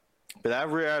 But that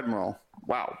Rear Admiral,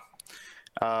 wow.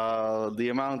 The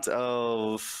amount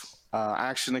of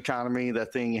action economy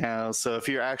that thing has. So if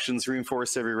your actions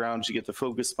reinforce every round, you get the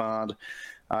focus mod.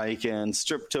 You can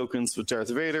strip tokens with Darth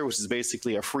Vader, which is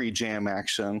basically a free jam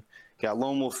action. You got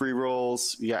Lone Wolf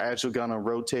rerolls. You got Agile Gunner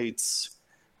rotates.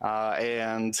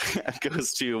 And it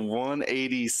goes to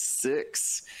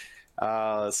 186.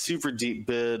 Super deep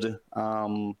bid.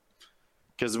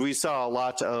 Because we saw a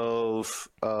lot of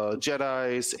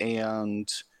Jedis and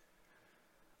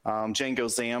Jango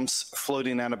Zams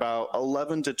floating at about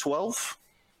 11 to 12.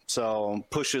 So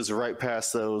pushes right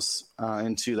past those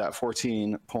into that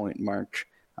 14-point mark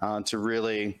to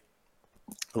really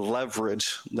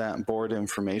leverage that board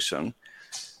information.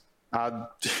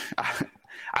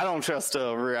 I don't trust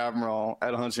a Rear Admiral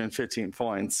at 115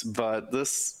 points, but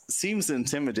this seems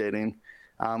intimidating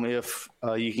if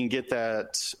you can get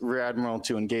that Rear Admiral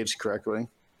to engage correctly.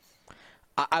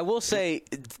 I will say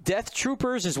Death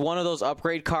Troopers is one of those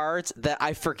upgrade cards that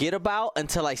I forget about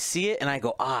until I see it and I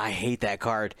go, I hate that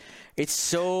card. It's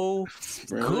so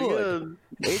Really good.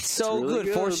 It's so really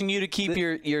good, forcing you to keep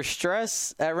your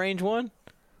stress at range 1.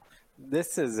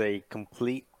 This is a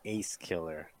complete ace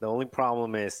killer. The only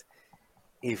problem is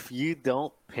if you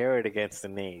don't pair it against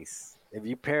an ace, if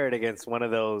you pair it against one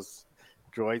of those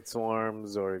droid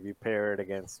swarms, or if you pair it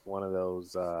against one of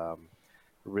those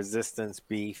resistance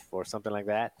beef or something like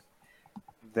that,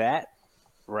 that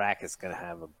rack is going to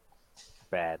have a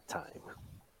bad time.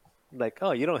 Like,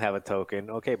 oh, you don't have a token.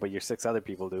 Okay, but your 6 other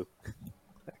people do.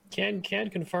 Can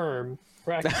confirm.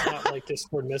 Rack is not like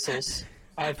Discord missiles.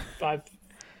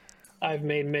 I've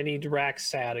made many racks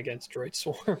sad against Droid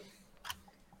Swarm.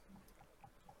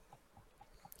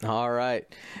 All right.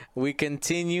 We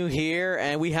continue here,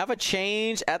 and we have a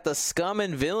change at the Scum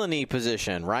and Villainy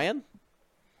position. Ryan?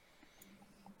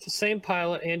 The same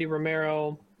pilot, Andy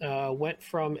Romero, went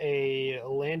from a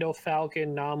Lando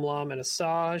Falcon, Nam Lam, and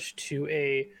Asajj to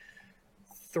a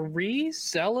 3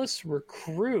 Zealous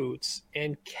recruits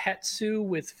and Ketsu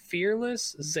with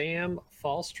Fearless, Zam,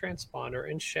 False Transponder,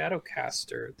 and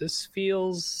Shadowcaster. This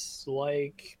feels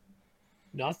like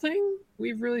nothing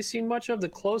we've really seen much of. The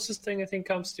closest thing I think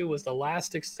comes to was the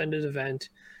last extended event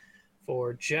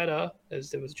for Jeddah,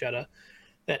 as it was Jeddah,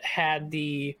 that had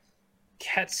the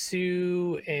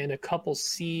Ketsu and a couple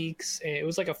Seeks. And it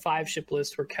was like a 5-ship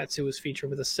list where Ketsu was featured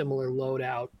with a similar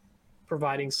loadout,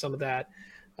 providing some of that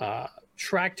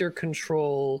tractor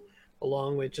control,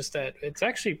 along with just that it's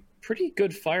actually pretty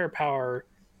good firepower.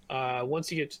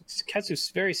 Once you get Ketsu's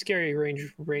very scary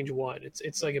range 1.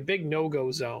 It's like a big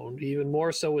no-go zone, even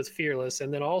more so with Fearless,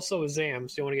 and then also with Zam,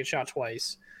 so you want to get shot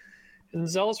twice. And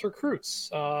Zealous recruits.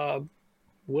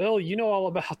 Will, you know all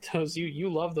about those. You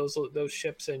love those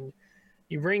ships, and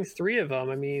you bring 3 of them.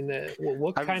 I mean,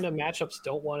 what kind of matchups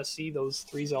don't want to see those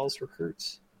 3 Zealous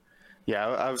recruits?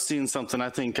 Yeah, I've seen something. I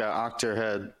think Octar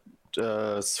had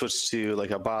switched to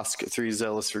like a Bosk 3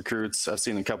 Zealous recruits. I've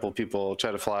seen a couple people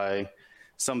try to fly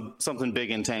something big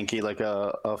and tanky, like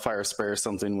a Fire Spare or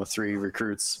something with 3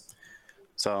 recruits.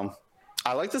 So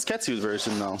I like this Ketsu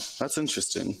version, though. That's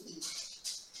interesting.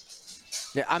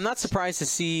 Yeah, I'm not surprised to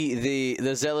see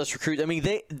the Zealous recruit. I mean,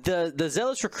 the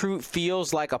Zealous recruit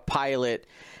feels like a pilot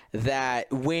that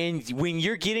when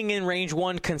you're getting in range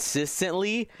 1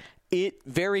 consistently, it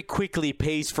very quickly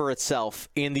pays for itself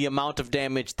in the amount of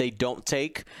damage they don't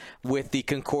take with the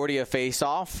Concordia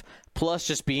face-off, plus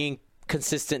just being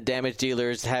consistent damage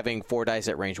dealers, having 4 dice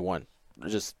at range 1.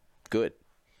 Just good.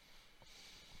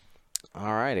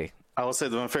 Alrighty. I will say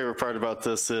that my favorite part about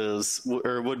this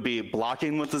would be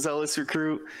blocking with the Zealous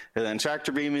recruit and then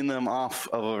tractor beaming them off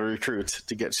of a recruit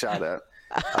to get shot at.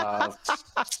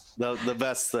 The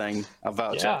best thing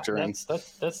about tractoring.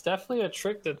 That's definitely a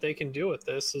trick that they can do with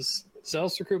this. Is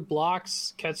Zealous recruit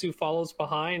blocks, Ketsu follows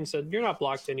behind and said, "You're not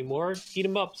blocked anymore. Eat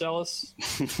him up, Zealous."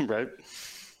 Right.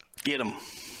 Get him.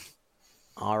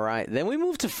 All right. Then we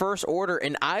move to First Order,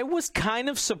 and I was kind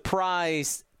of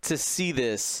surprised to see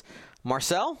this.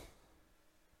 Marcel?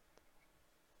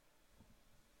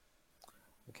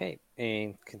 Okay,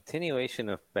 in continuation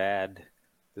of bad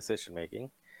decision making,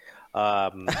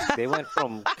 they went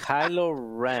from Kylo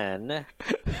Ren,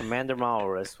 Commander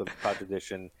Maurus with Project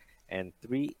Edition, and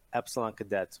 3 Epsilon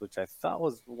Cadets, which I thought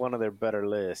was one of their better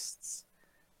lists,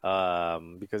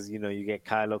 because you get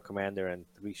Kylo, Commander, and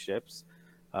 3 ships.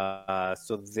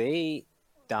 So they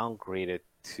downgraded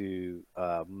to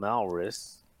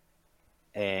Maurus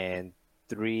and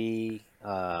 3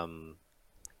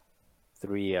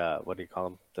 what do you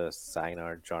call them? The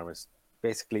Sinar Jarmus.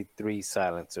 Basically 3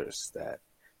 silencers, that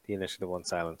the Initiative 1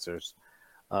 silencers.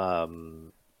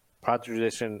 Project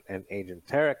Edition and Agent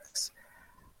Terex.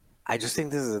 I just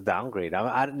think this is a downgrade. Now,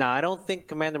 I don't think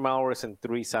Commander Maurus and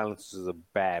 3 silencers is a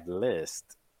bad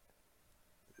list.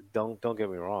 Don't get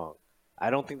me wrong. I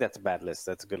don't think that's a bad list.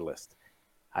 That's a good list.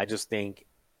 I just think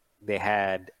they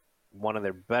had one of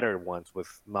their better ones with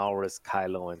Maurus,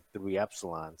 Kylo, and 3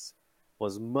 Epsilons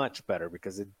was much better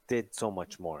because it did so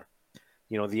much more.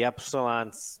 The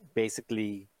Epsilons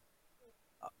basically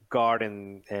guard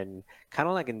and kind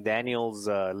of like in Daniel's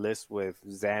list with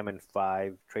Zam and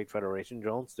 5 Trade Federation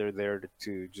drones, they're there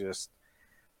to just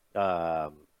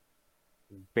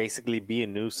basically be a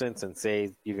nuisance and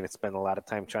say you're going to spend a lot of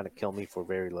time trying to kill me for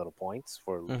very little points.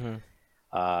 And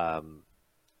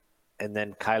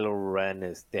then Kylo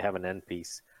Ren they have an end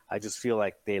piece. I just feel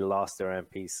like they lost their end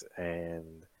piece,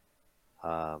 and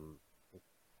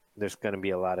there's going to be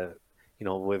a lot of,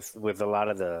 with a lot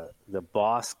of the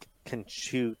Bosk can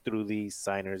shoot through these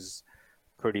signers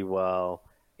pretty well.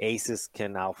 Aces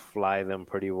can outfly them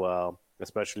pretty well,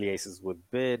 especially aces with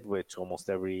bid, which almost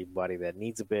everybody that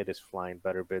needs a bid is flying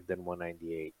better bid than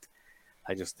 198.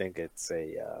 I just think it's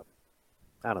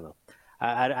I don't know.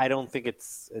 I don't think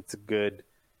it's a good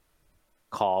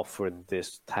call for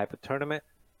this type of tournament.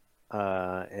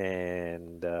 I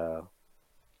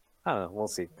don't know. We'll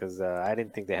see, because I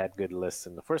didn't think they had good lists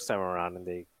in the first time around, and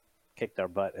they kicked our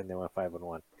butt, and they went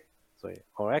 5-1. So,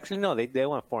 or actually, no, they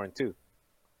went 4-2.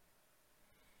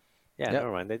 Yeah,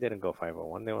 never mind. They didn't go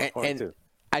 5-1. They went 4-2.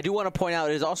 I do want to point out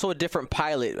it is also a different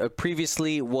pilot.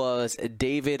 Previously was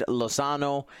David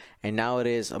Lozano, and now it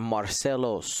is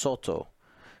Marcelo Soto,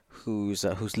 who's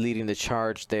leading the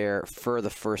charge there for the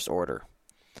First Order.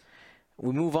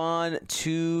 We move on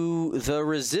to the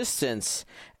Resistance,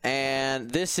 and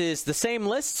this is the same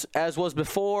list as was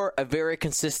before, a very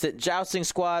consistent jousting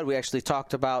squad. We actually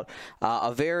talked about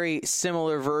a very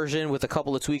similar version with a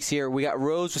couple of tweaks here. We got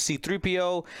Rose with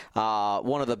C-3PO,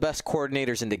 one of the best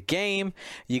coordinators in the game.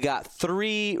 You got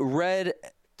 3 red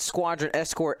Squadron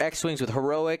Escort X-Wings with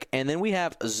Heroic, and then we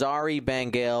have Zari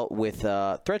Bangale with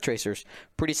Threat Tracers.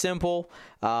 Pretty simple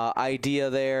idea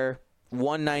there.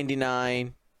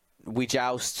 199. We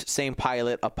joust, same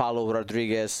pilot, Apollo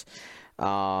Rodriguez.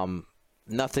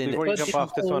 Nothing. Before you jump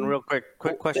off this one, real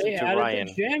quick question They to added Ryan.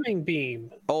 the jamming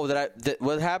beam. Oh,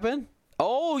 what happened?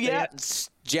 Oh yeah,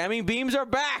 jamming beams are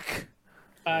back.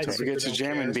 Don't forget your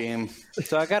jamming beam.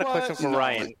 So I got a question for No.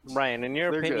 Ryan. Ryan, in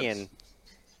your They're good. opinion,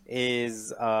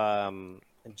 is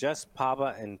just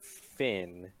Papa and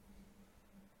Finn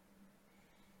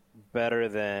better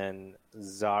than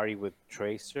Zari with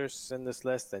Tracers in this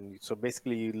list? And so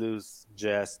basically, you lose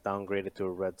Jess downgraded to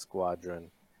a Red Squadron.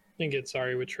 And get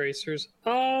sorry with tracers.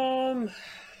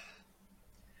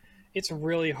 It's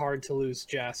really hard to lose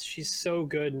Jess. She's so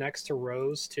good next to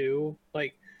Rose too.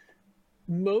 Like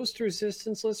most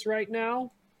resistance lists right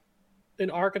now, an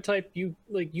archetype you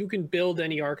can build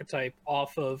any archetype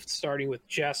off of starting with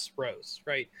Jess Rose,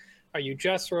 right? Are you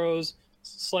Jess Rose,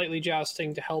 slightly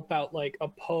jousting to help out like a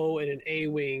Poe and an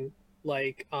A-wing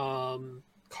like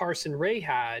Carson Ray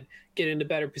had, get into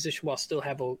better position while still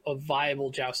have a viable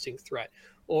jousting threat?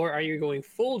 Or are you going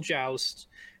full joust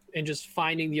and just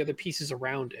finding the other pieces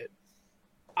around it?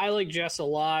 I like Jess a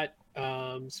lot,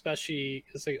 especially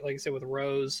like I said with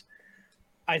Rose.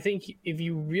 I think if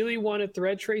you really wanted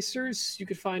thread tracers, you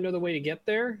could find another way to get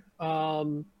there.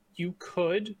 You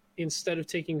could, instead of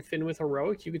taking Finn with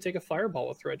Heroic, you could take a Fireball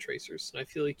with thread tracers, and I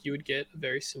feel like you would get a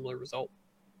very similar result.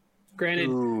 Granted,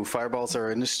 Ooh, Fireballs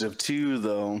are initiative 2,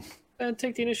 though.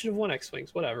 take the initiative 1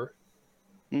 X-Wings, whatever.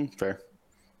 Fair.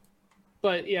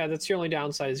 But yeah, that's your only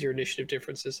downside is your initiative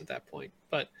differences at that point.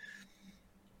 But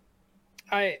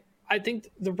I think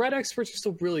the red experts are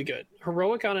still really good.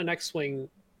 Heroic on an X-Wing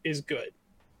is good.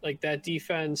 Like that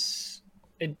defense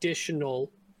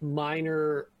additional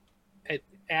minor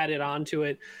added onto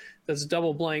it. Those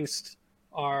double blanks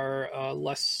are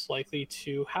less likely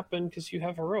to happen because you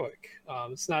have Heroic.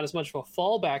 It's not as much of a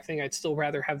fallback thing. I'd still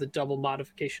rather have the double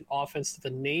modification offense that the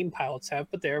name pilots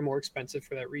have, but they're more expensive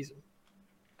for that reason.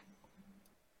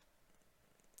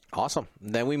 Awesome.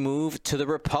 Then we move to the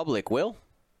Republic. Will?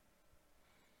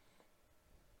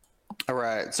 All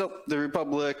right. So the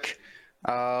Republic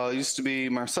used to be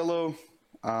Marcelo,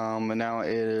 and now it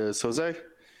is Jose.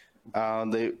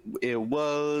 It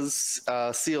was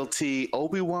CLT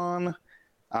Obi-Wan,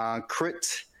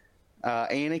 Crit,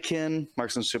 Anakin,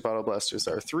 Marksmanship Auto Blasters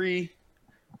R3,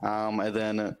 and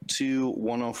then 2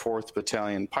 104th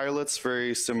Battalion pilots,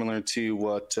 very similar to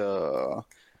what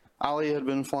Ali had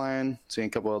been flying. Seeing a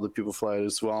couple other people fly it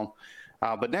as well.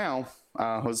 But now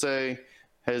Jose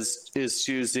is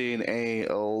choosing a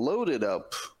loaded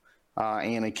up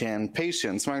Anakin,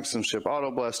 Patience, Marksmanship,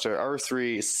 Auto Blaster,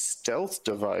 R3, Stealth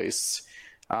Device,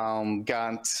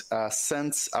 got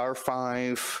Sense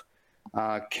R5,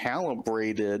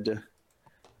 Calibrated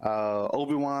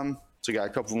Obi-Wan. So you got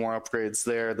a couple more upgrades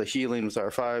there. The Healing with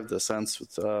R5, the Sense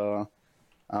with at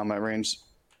range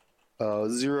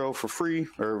 0 for free,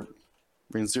 or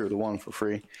range 0 to 1 for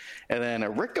free. And then a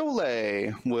Rick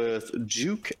Olay with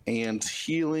Juke and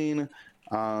Healing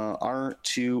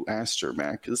R2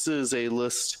 Astromech. This is a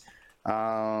list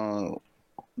that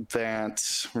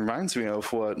reminds me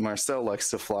of what Marcel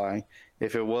likes to fly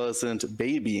if it wasn't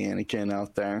baby Anakin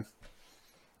out there.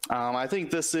 I think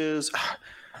this is...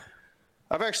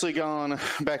 I've actually gone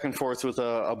back and forth with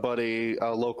a buddy,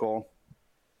 local,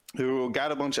 who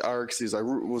got a bunch of arcs. He's like,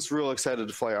 was real excited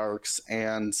to fly arcs,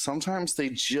 and sometimes they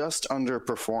just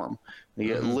underperform. They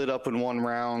get lit up in one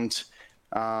round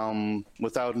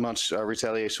without much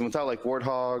retaliation. Without like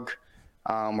Warthog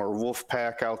or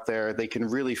Wolfpack out there, they can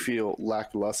really feel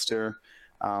lackluster.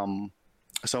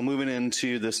 So moving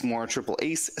into this more triple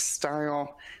ace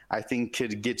style, I think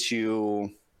could get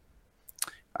you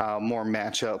more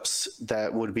matchups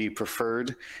that would be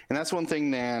preferred. And that's one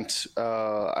thing that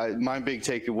my big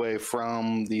takeaway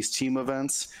from these team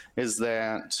events is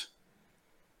that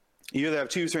you either have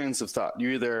two trains of thought.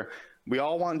 We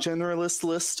all want generalist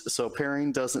list, so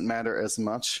pairing doesn't matter as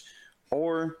much,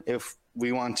 or if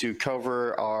we want to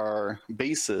cover our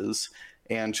bases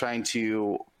and trying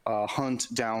to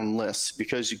hunt down lists,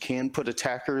 because you can put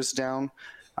attackers down,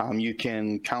 you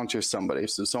can counter somebody.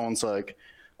 So someone's like,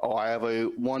 oh, I have a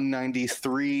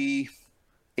 193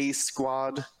 ace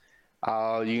squad. You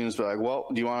can just be like, well,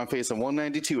 do you want to face a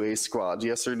 192 ace squad?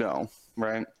 Yes or no,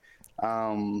 right?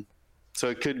 So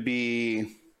it could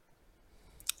be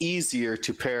easier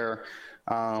to pair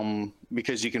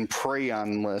because you can prey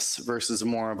on lists versus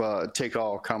more of a take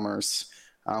all comers,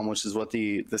 which is what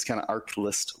this kind of arc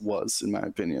list was, in my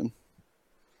opinion.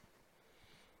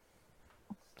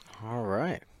 All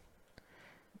right.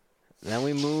 Then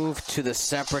we move to the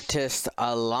Separatist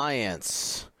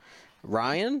Alliance.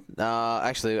 Ryan?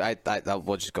 Actually,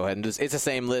 we'll just go ahead and do this. It's the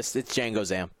same list. It's Django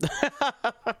Zam.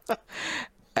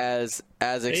 as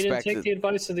expected. They didn't take the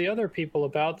advice of the other people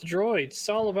about the droids. It's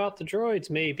all about the droids,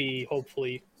 maybe,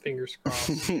 hopefully. Fingers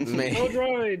crossed. No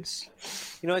droids.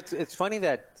 You know, it's funny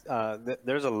that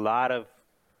there's a lot of...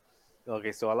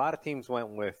 Okay, so a lot of teams went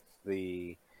with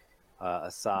the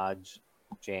Asajj,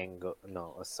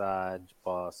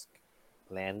 Bossk,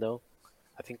 Lando.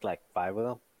 I think like 5 of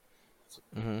them.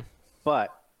 Mm-hmm.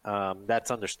 But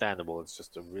that's understandable. It's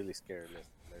just a really scary list,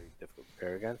 very difficult to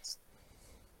pair against.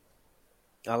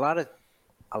 A lot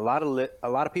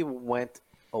of people went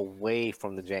away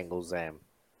from the Django Zam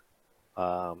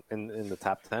in the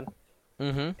top 10,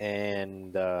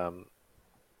 and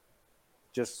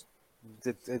just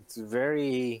it's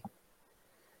very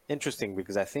interesting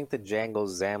because I think the Django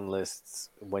Zam lists,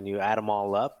 when you add them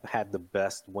all up, had the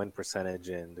best win percentage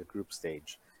in the group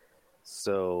stage.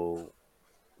 So,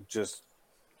 just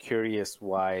curious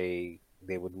why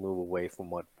they would move away from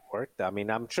what worked. I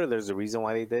mean, I'm sure there's a reason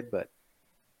why they did, but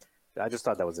I just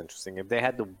thought that was interesting. If they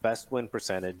had the best win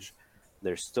percentage,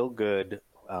 they're still good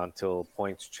until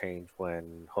points change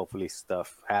when hopefully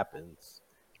stuff happens.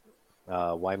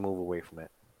 Why move away from it?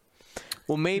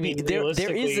 Well, maybe there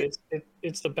is.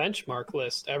 It's the benchmark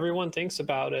list. Everyone thinks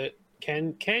about it.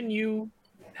 Can you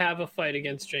have a fight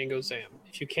against Django Zam?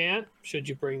 If you can't, should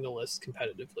you bring the list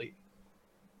competitively?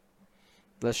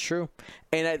 That's true.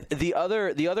 And the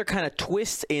other kind of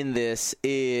twist in this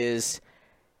is,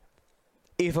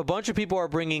 if a bunch of people are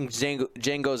bringing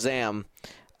Django Zam,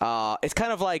 it's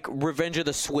kind of like Revenge of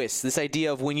the Swiss. This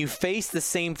idea of when you face the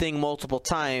same thing multiple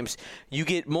times, you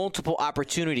get multiple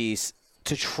opportunities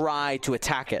to try to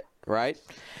attack it, right?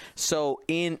 So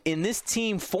in this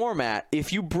team format,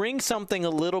 if you bring something a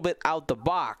little bit out the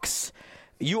box,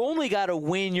 you only got to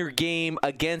win your game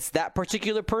against that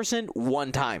particular person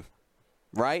one time,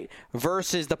 right?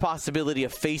 Versus the possibility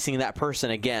of facing that person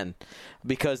again,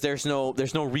 because there's no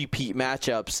repeat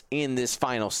matchups in this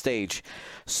final stage.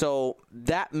 So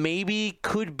that maybe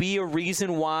could be a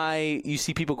reason why you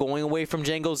see people going away from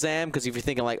Django Zam, because if you're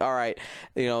thinking like, all right,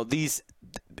 you know,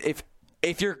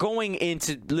 if you're going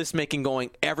into list making going,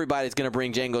 everybody's going to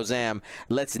bring Django Zam,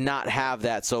 let's not have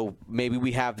that. So maybe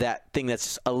we have that thing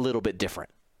that's a little bit different.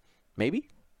 Maybe?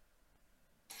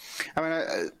 I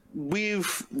mean,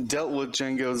 we've dealt with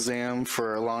Django Zam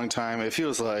for a long time. It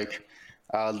feels like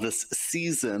this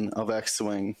season of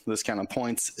X-Wing, this kind of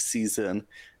points season,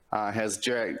 has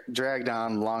dragged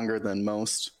on longer than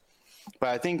most. But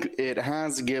I think it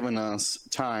has given us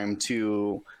time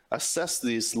to assess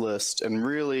these lists and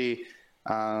really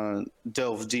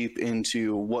delve deep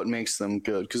into what makes them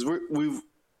good. Because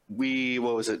we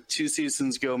what was it, 2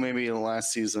 seasons ago, maybe the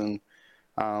last season,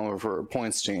 or for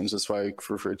points change, that's why I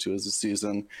refer to it as a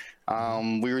season,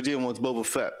 we were dealing with Boba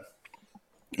Fett.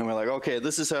 And we're like, okay,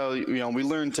 this is how, you know, we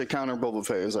learned to counter Boba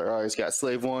Fett. It's like, all right, he's got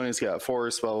Slave 1, he's got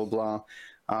Force, blah, blah,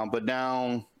 blah. But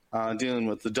now, dealing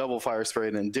with the double fire spray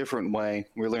in a different way,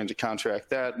 we learned to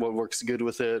counteract that, what works good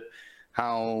with it,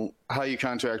 how you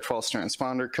counteract false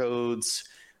transponder codes,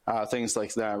 things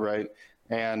like that, right?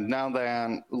 And now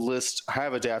that lists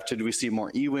have adapted, we see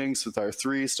more E-Wings with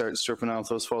R3 start stripping out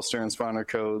those false transponder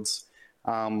codes.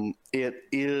 It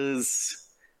has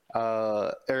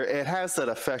that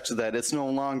effect that it's no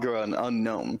longer an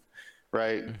unknown,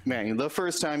 right? Mm-hmm. Man, the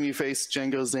first time you face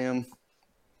Django Zam,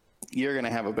 you're going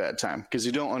to have a bad time because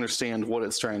you don't understand what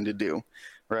it's trying to do,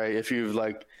 right? If you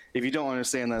don't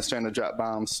understand that it's trying to drop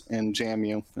bombs and jam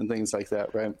you and things like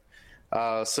that, right?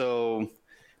 So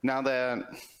now that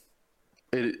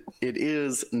it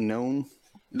is known,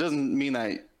 it doesn't mean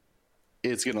that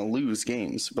it's going to lose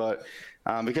games, but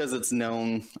because it's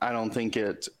known, I don't think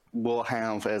it will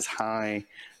have as high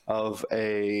of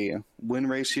a win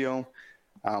ratio.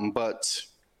 But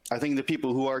I think the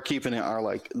people who are keeping it are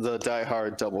like the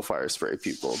diehard double fire spray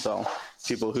people, though.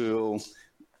 People who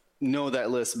know that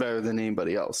list better than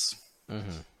anybody else.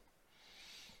 Mm-hmm.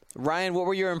 Ryan, what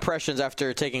were your impressions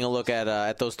after taking a look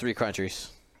at those 3 countries?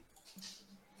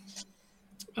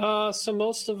 So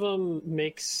most of them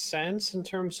make sense in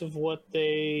terms of what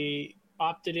they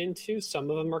opted into. Some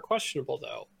of them are questionable,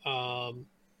 though.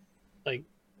 Like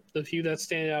the few that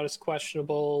stand out as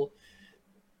questionable,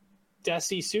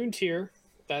 Desi Soontir,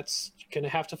 that's going to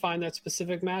have to find that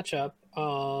specific matchup.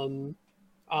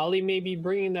 Ali may be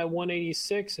bringing that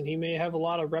 186, and he may have a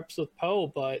lot of reps with Poe,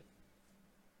 but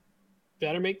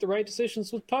better make the right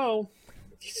decisions with Poe.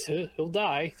 He'll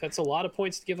die. That's a lot of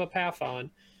points to give up half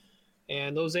on.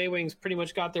 And those A-Wings pretty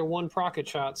much got their 1 procket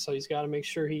shot, so he's got to make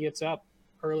sure he gets up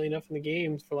early enough in the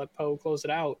game for let Poe close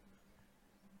it out.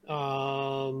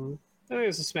 I think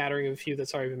there's a smattering of a few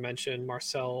that's already been mentioned.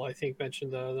 Marcel, I think,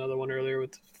 mentioned another one earlier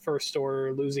with First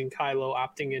Order losing Kylo,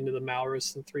 opting into the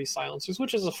Malrus and 3 Silencers,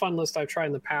 which is a fun list I've tried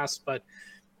in the past, but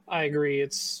I agree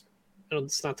it's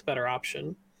not the better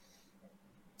option.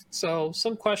 So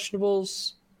some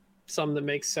questionables, some that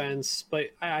make sense, but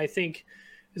I think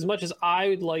as much as I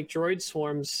would like droid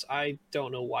swarms, I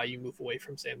don't know why you move away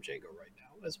from Zam Jango right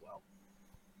now as well.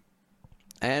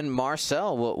 And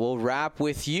Marcel, we'll wrap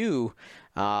with you.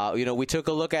 We took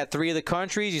a look at 3 of the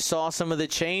countries. You saw some of the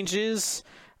changes.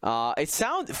 It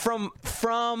sound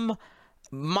from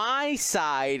my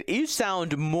side, you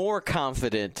sound more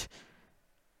confident.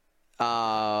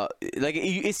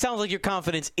 It sounds like your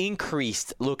confidence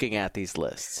increased looking at these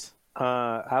lists.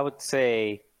 I would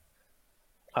say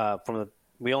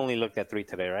we only looked at 3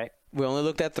 today, right? We only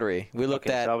looked at 3. We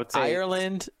looked at so I would say,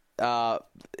 Ireland,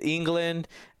 England,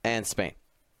 and Spain.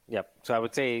 Yep. So I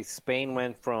would say Spain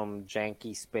went from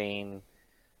janky Spain,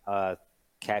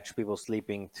 catch people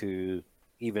sleeping, to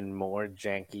even more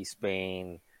janky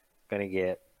Spain, gonna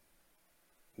get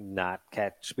not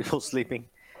catch people sleeping.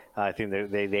 I think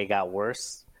they got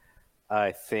worse.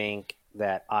 I think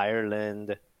that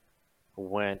Ireland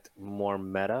went more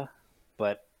meta,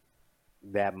 but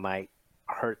that might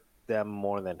hurt them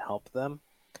more than help them.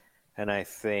 And I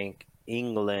think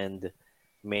England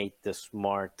made the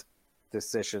smart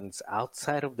decisions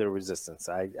outside of the resistance.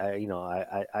 I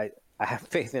have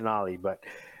faith in Ollie, but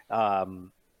I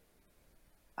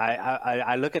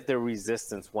look at the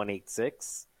resistance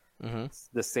 186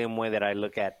 the same way that I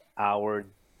look at our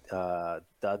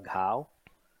Doug Howe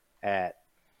at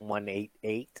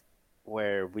 188,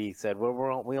 where we said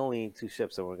we only need 2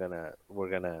 ships, and we're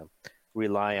gonna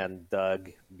rely on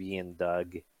Doug being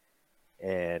Doug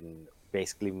and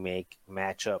basically make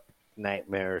matchup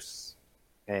nightmares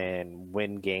and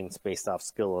win games based off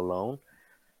skill alone.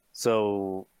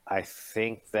 So I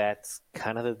think that's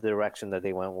kind of the direction that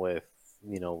they went with,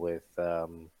 with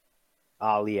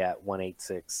Ollie at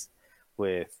 186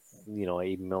 with, a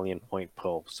 1,000,000 point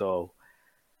probe. So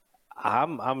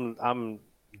I'm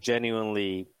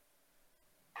genuinely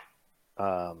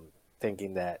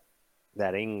thinking that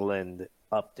England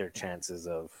upped their chances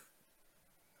of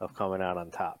coming out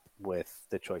on top with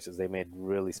the choices. They made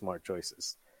really smart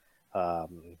choices.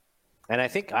 And I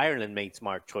think Ireland made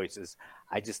smart choices.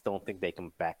 I just don't think they can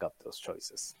back up those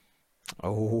choices.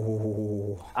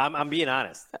 Oh, I'm being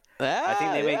honest.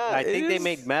 I think they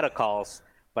made meta calls,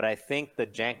 but I think the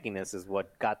jankiness is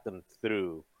what got them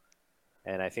through,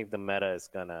 and I think the meta is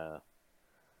gonna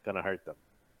hurt them.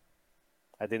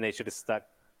 I think they should have stuck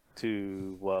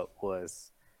to what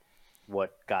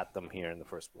got them here in the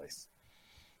first place.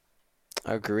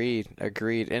 Agreed.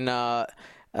 And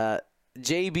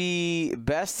JB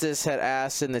Bestis had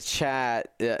asked in the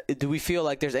chat, do we feel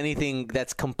like there's anything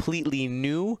that's completely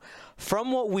new?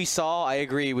 From what we saw, I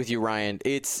agree with you, Ryan.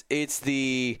 It's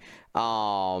the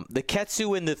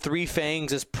Ketsu and the 3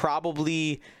 Fangs is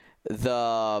probably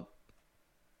the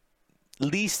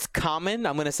least common.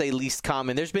 I'm going to say least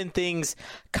common. There's been things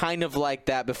kind of like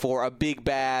that before. A big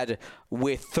bad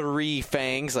with 3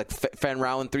 Fangs, like Fen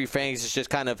Rao and 3 Fangs. It's just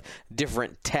kind of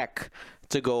different tech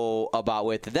to go about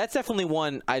with. That's definitely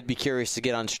one I'd be curious to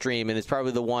get on stream, and it's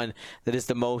probably the one that is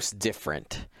the most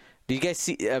different. Do you guys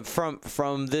see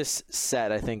from this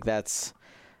set? I think that's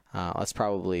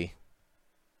probably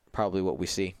what we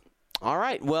see. All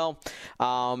right. Well,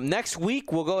 next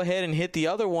week we'll go ahead and hit the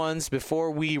other ones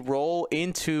before we roll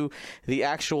into the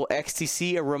actual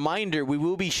XTC. A reminder, we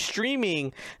will be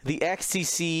streaming the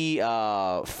XTC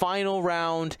final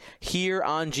round here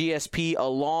on GSP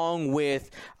along with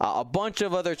a bunch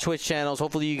of other Twitch channels.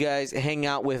 Hopefully you guys hang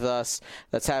out with us.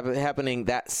 That's happening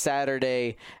that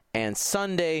Saturday and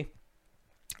Sunday.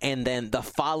 And then the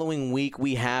following week,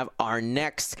 we have our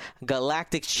next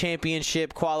Galactic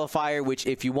Championship qualifier, which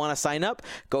if you want to sign up,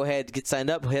 go ahead, get signed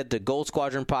up. Head to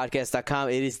goldsquadronpodcast.com.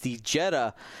 It is the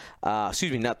Jeddah,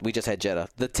 we just had Jeddah,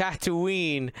 the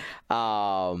Tatooine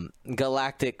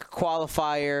Galactic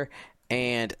qualifier.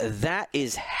 And that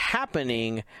is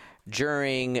happening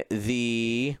during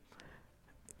the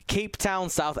Cape Town,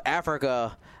 South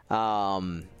Africa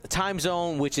time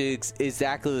zone, which is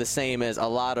exactly the same as a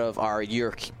lot of our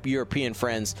European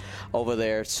friends over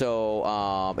there.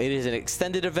 So it is an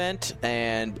extended event,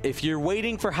 and if you're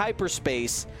waiting for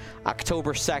hyperspace,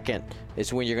 October 2nd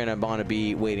is when you're going to want to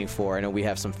be waiting for. I know we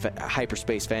have some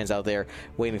hyperspace fans out there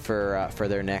waiting for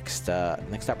their next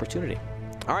opportunity.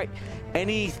 All right,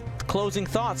 any closing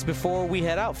thoughts before we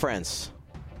head out, friends?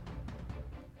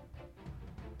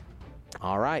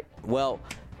 All right, well,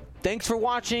 thanks for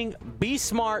watching. Be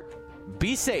smart.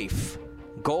 Be safe.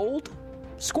 Gold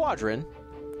Squadron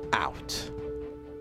out.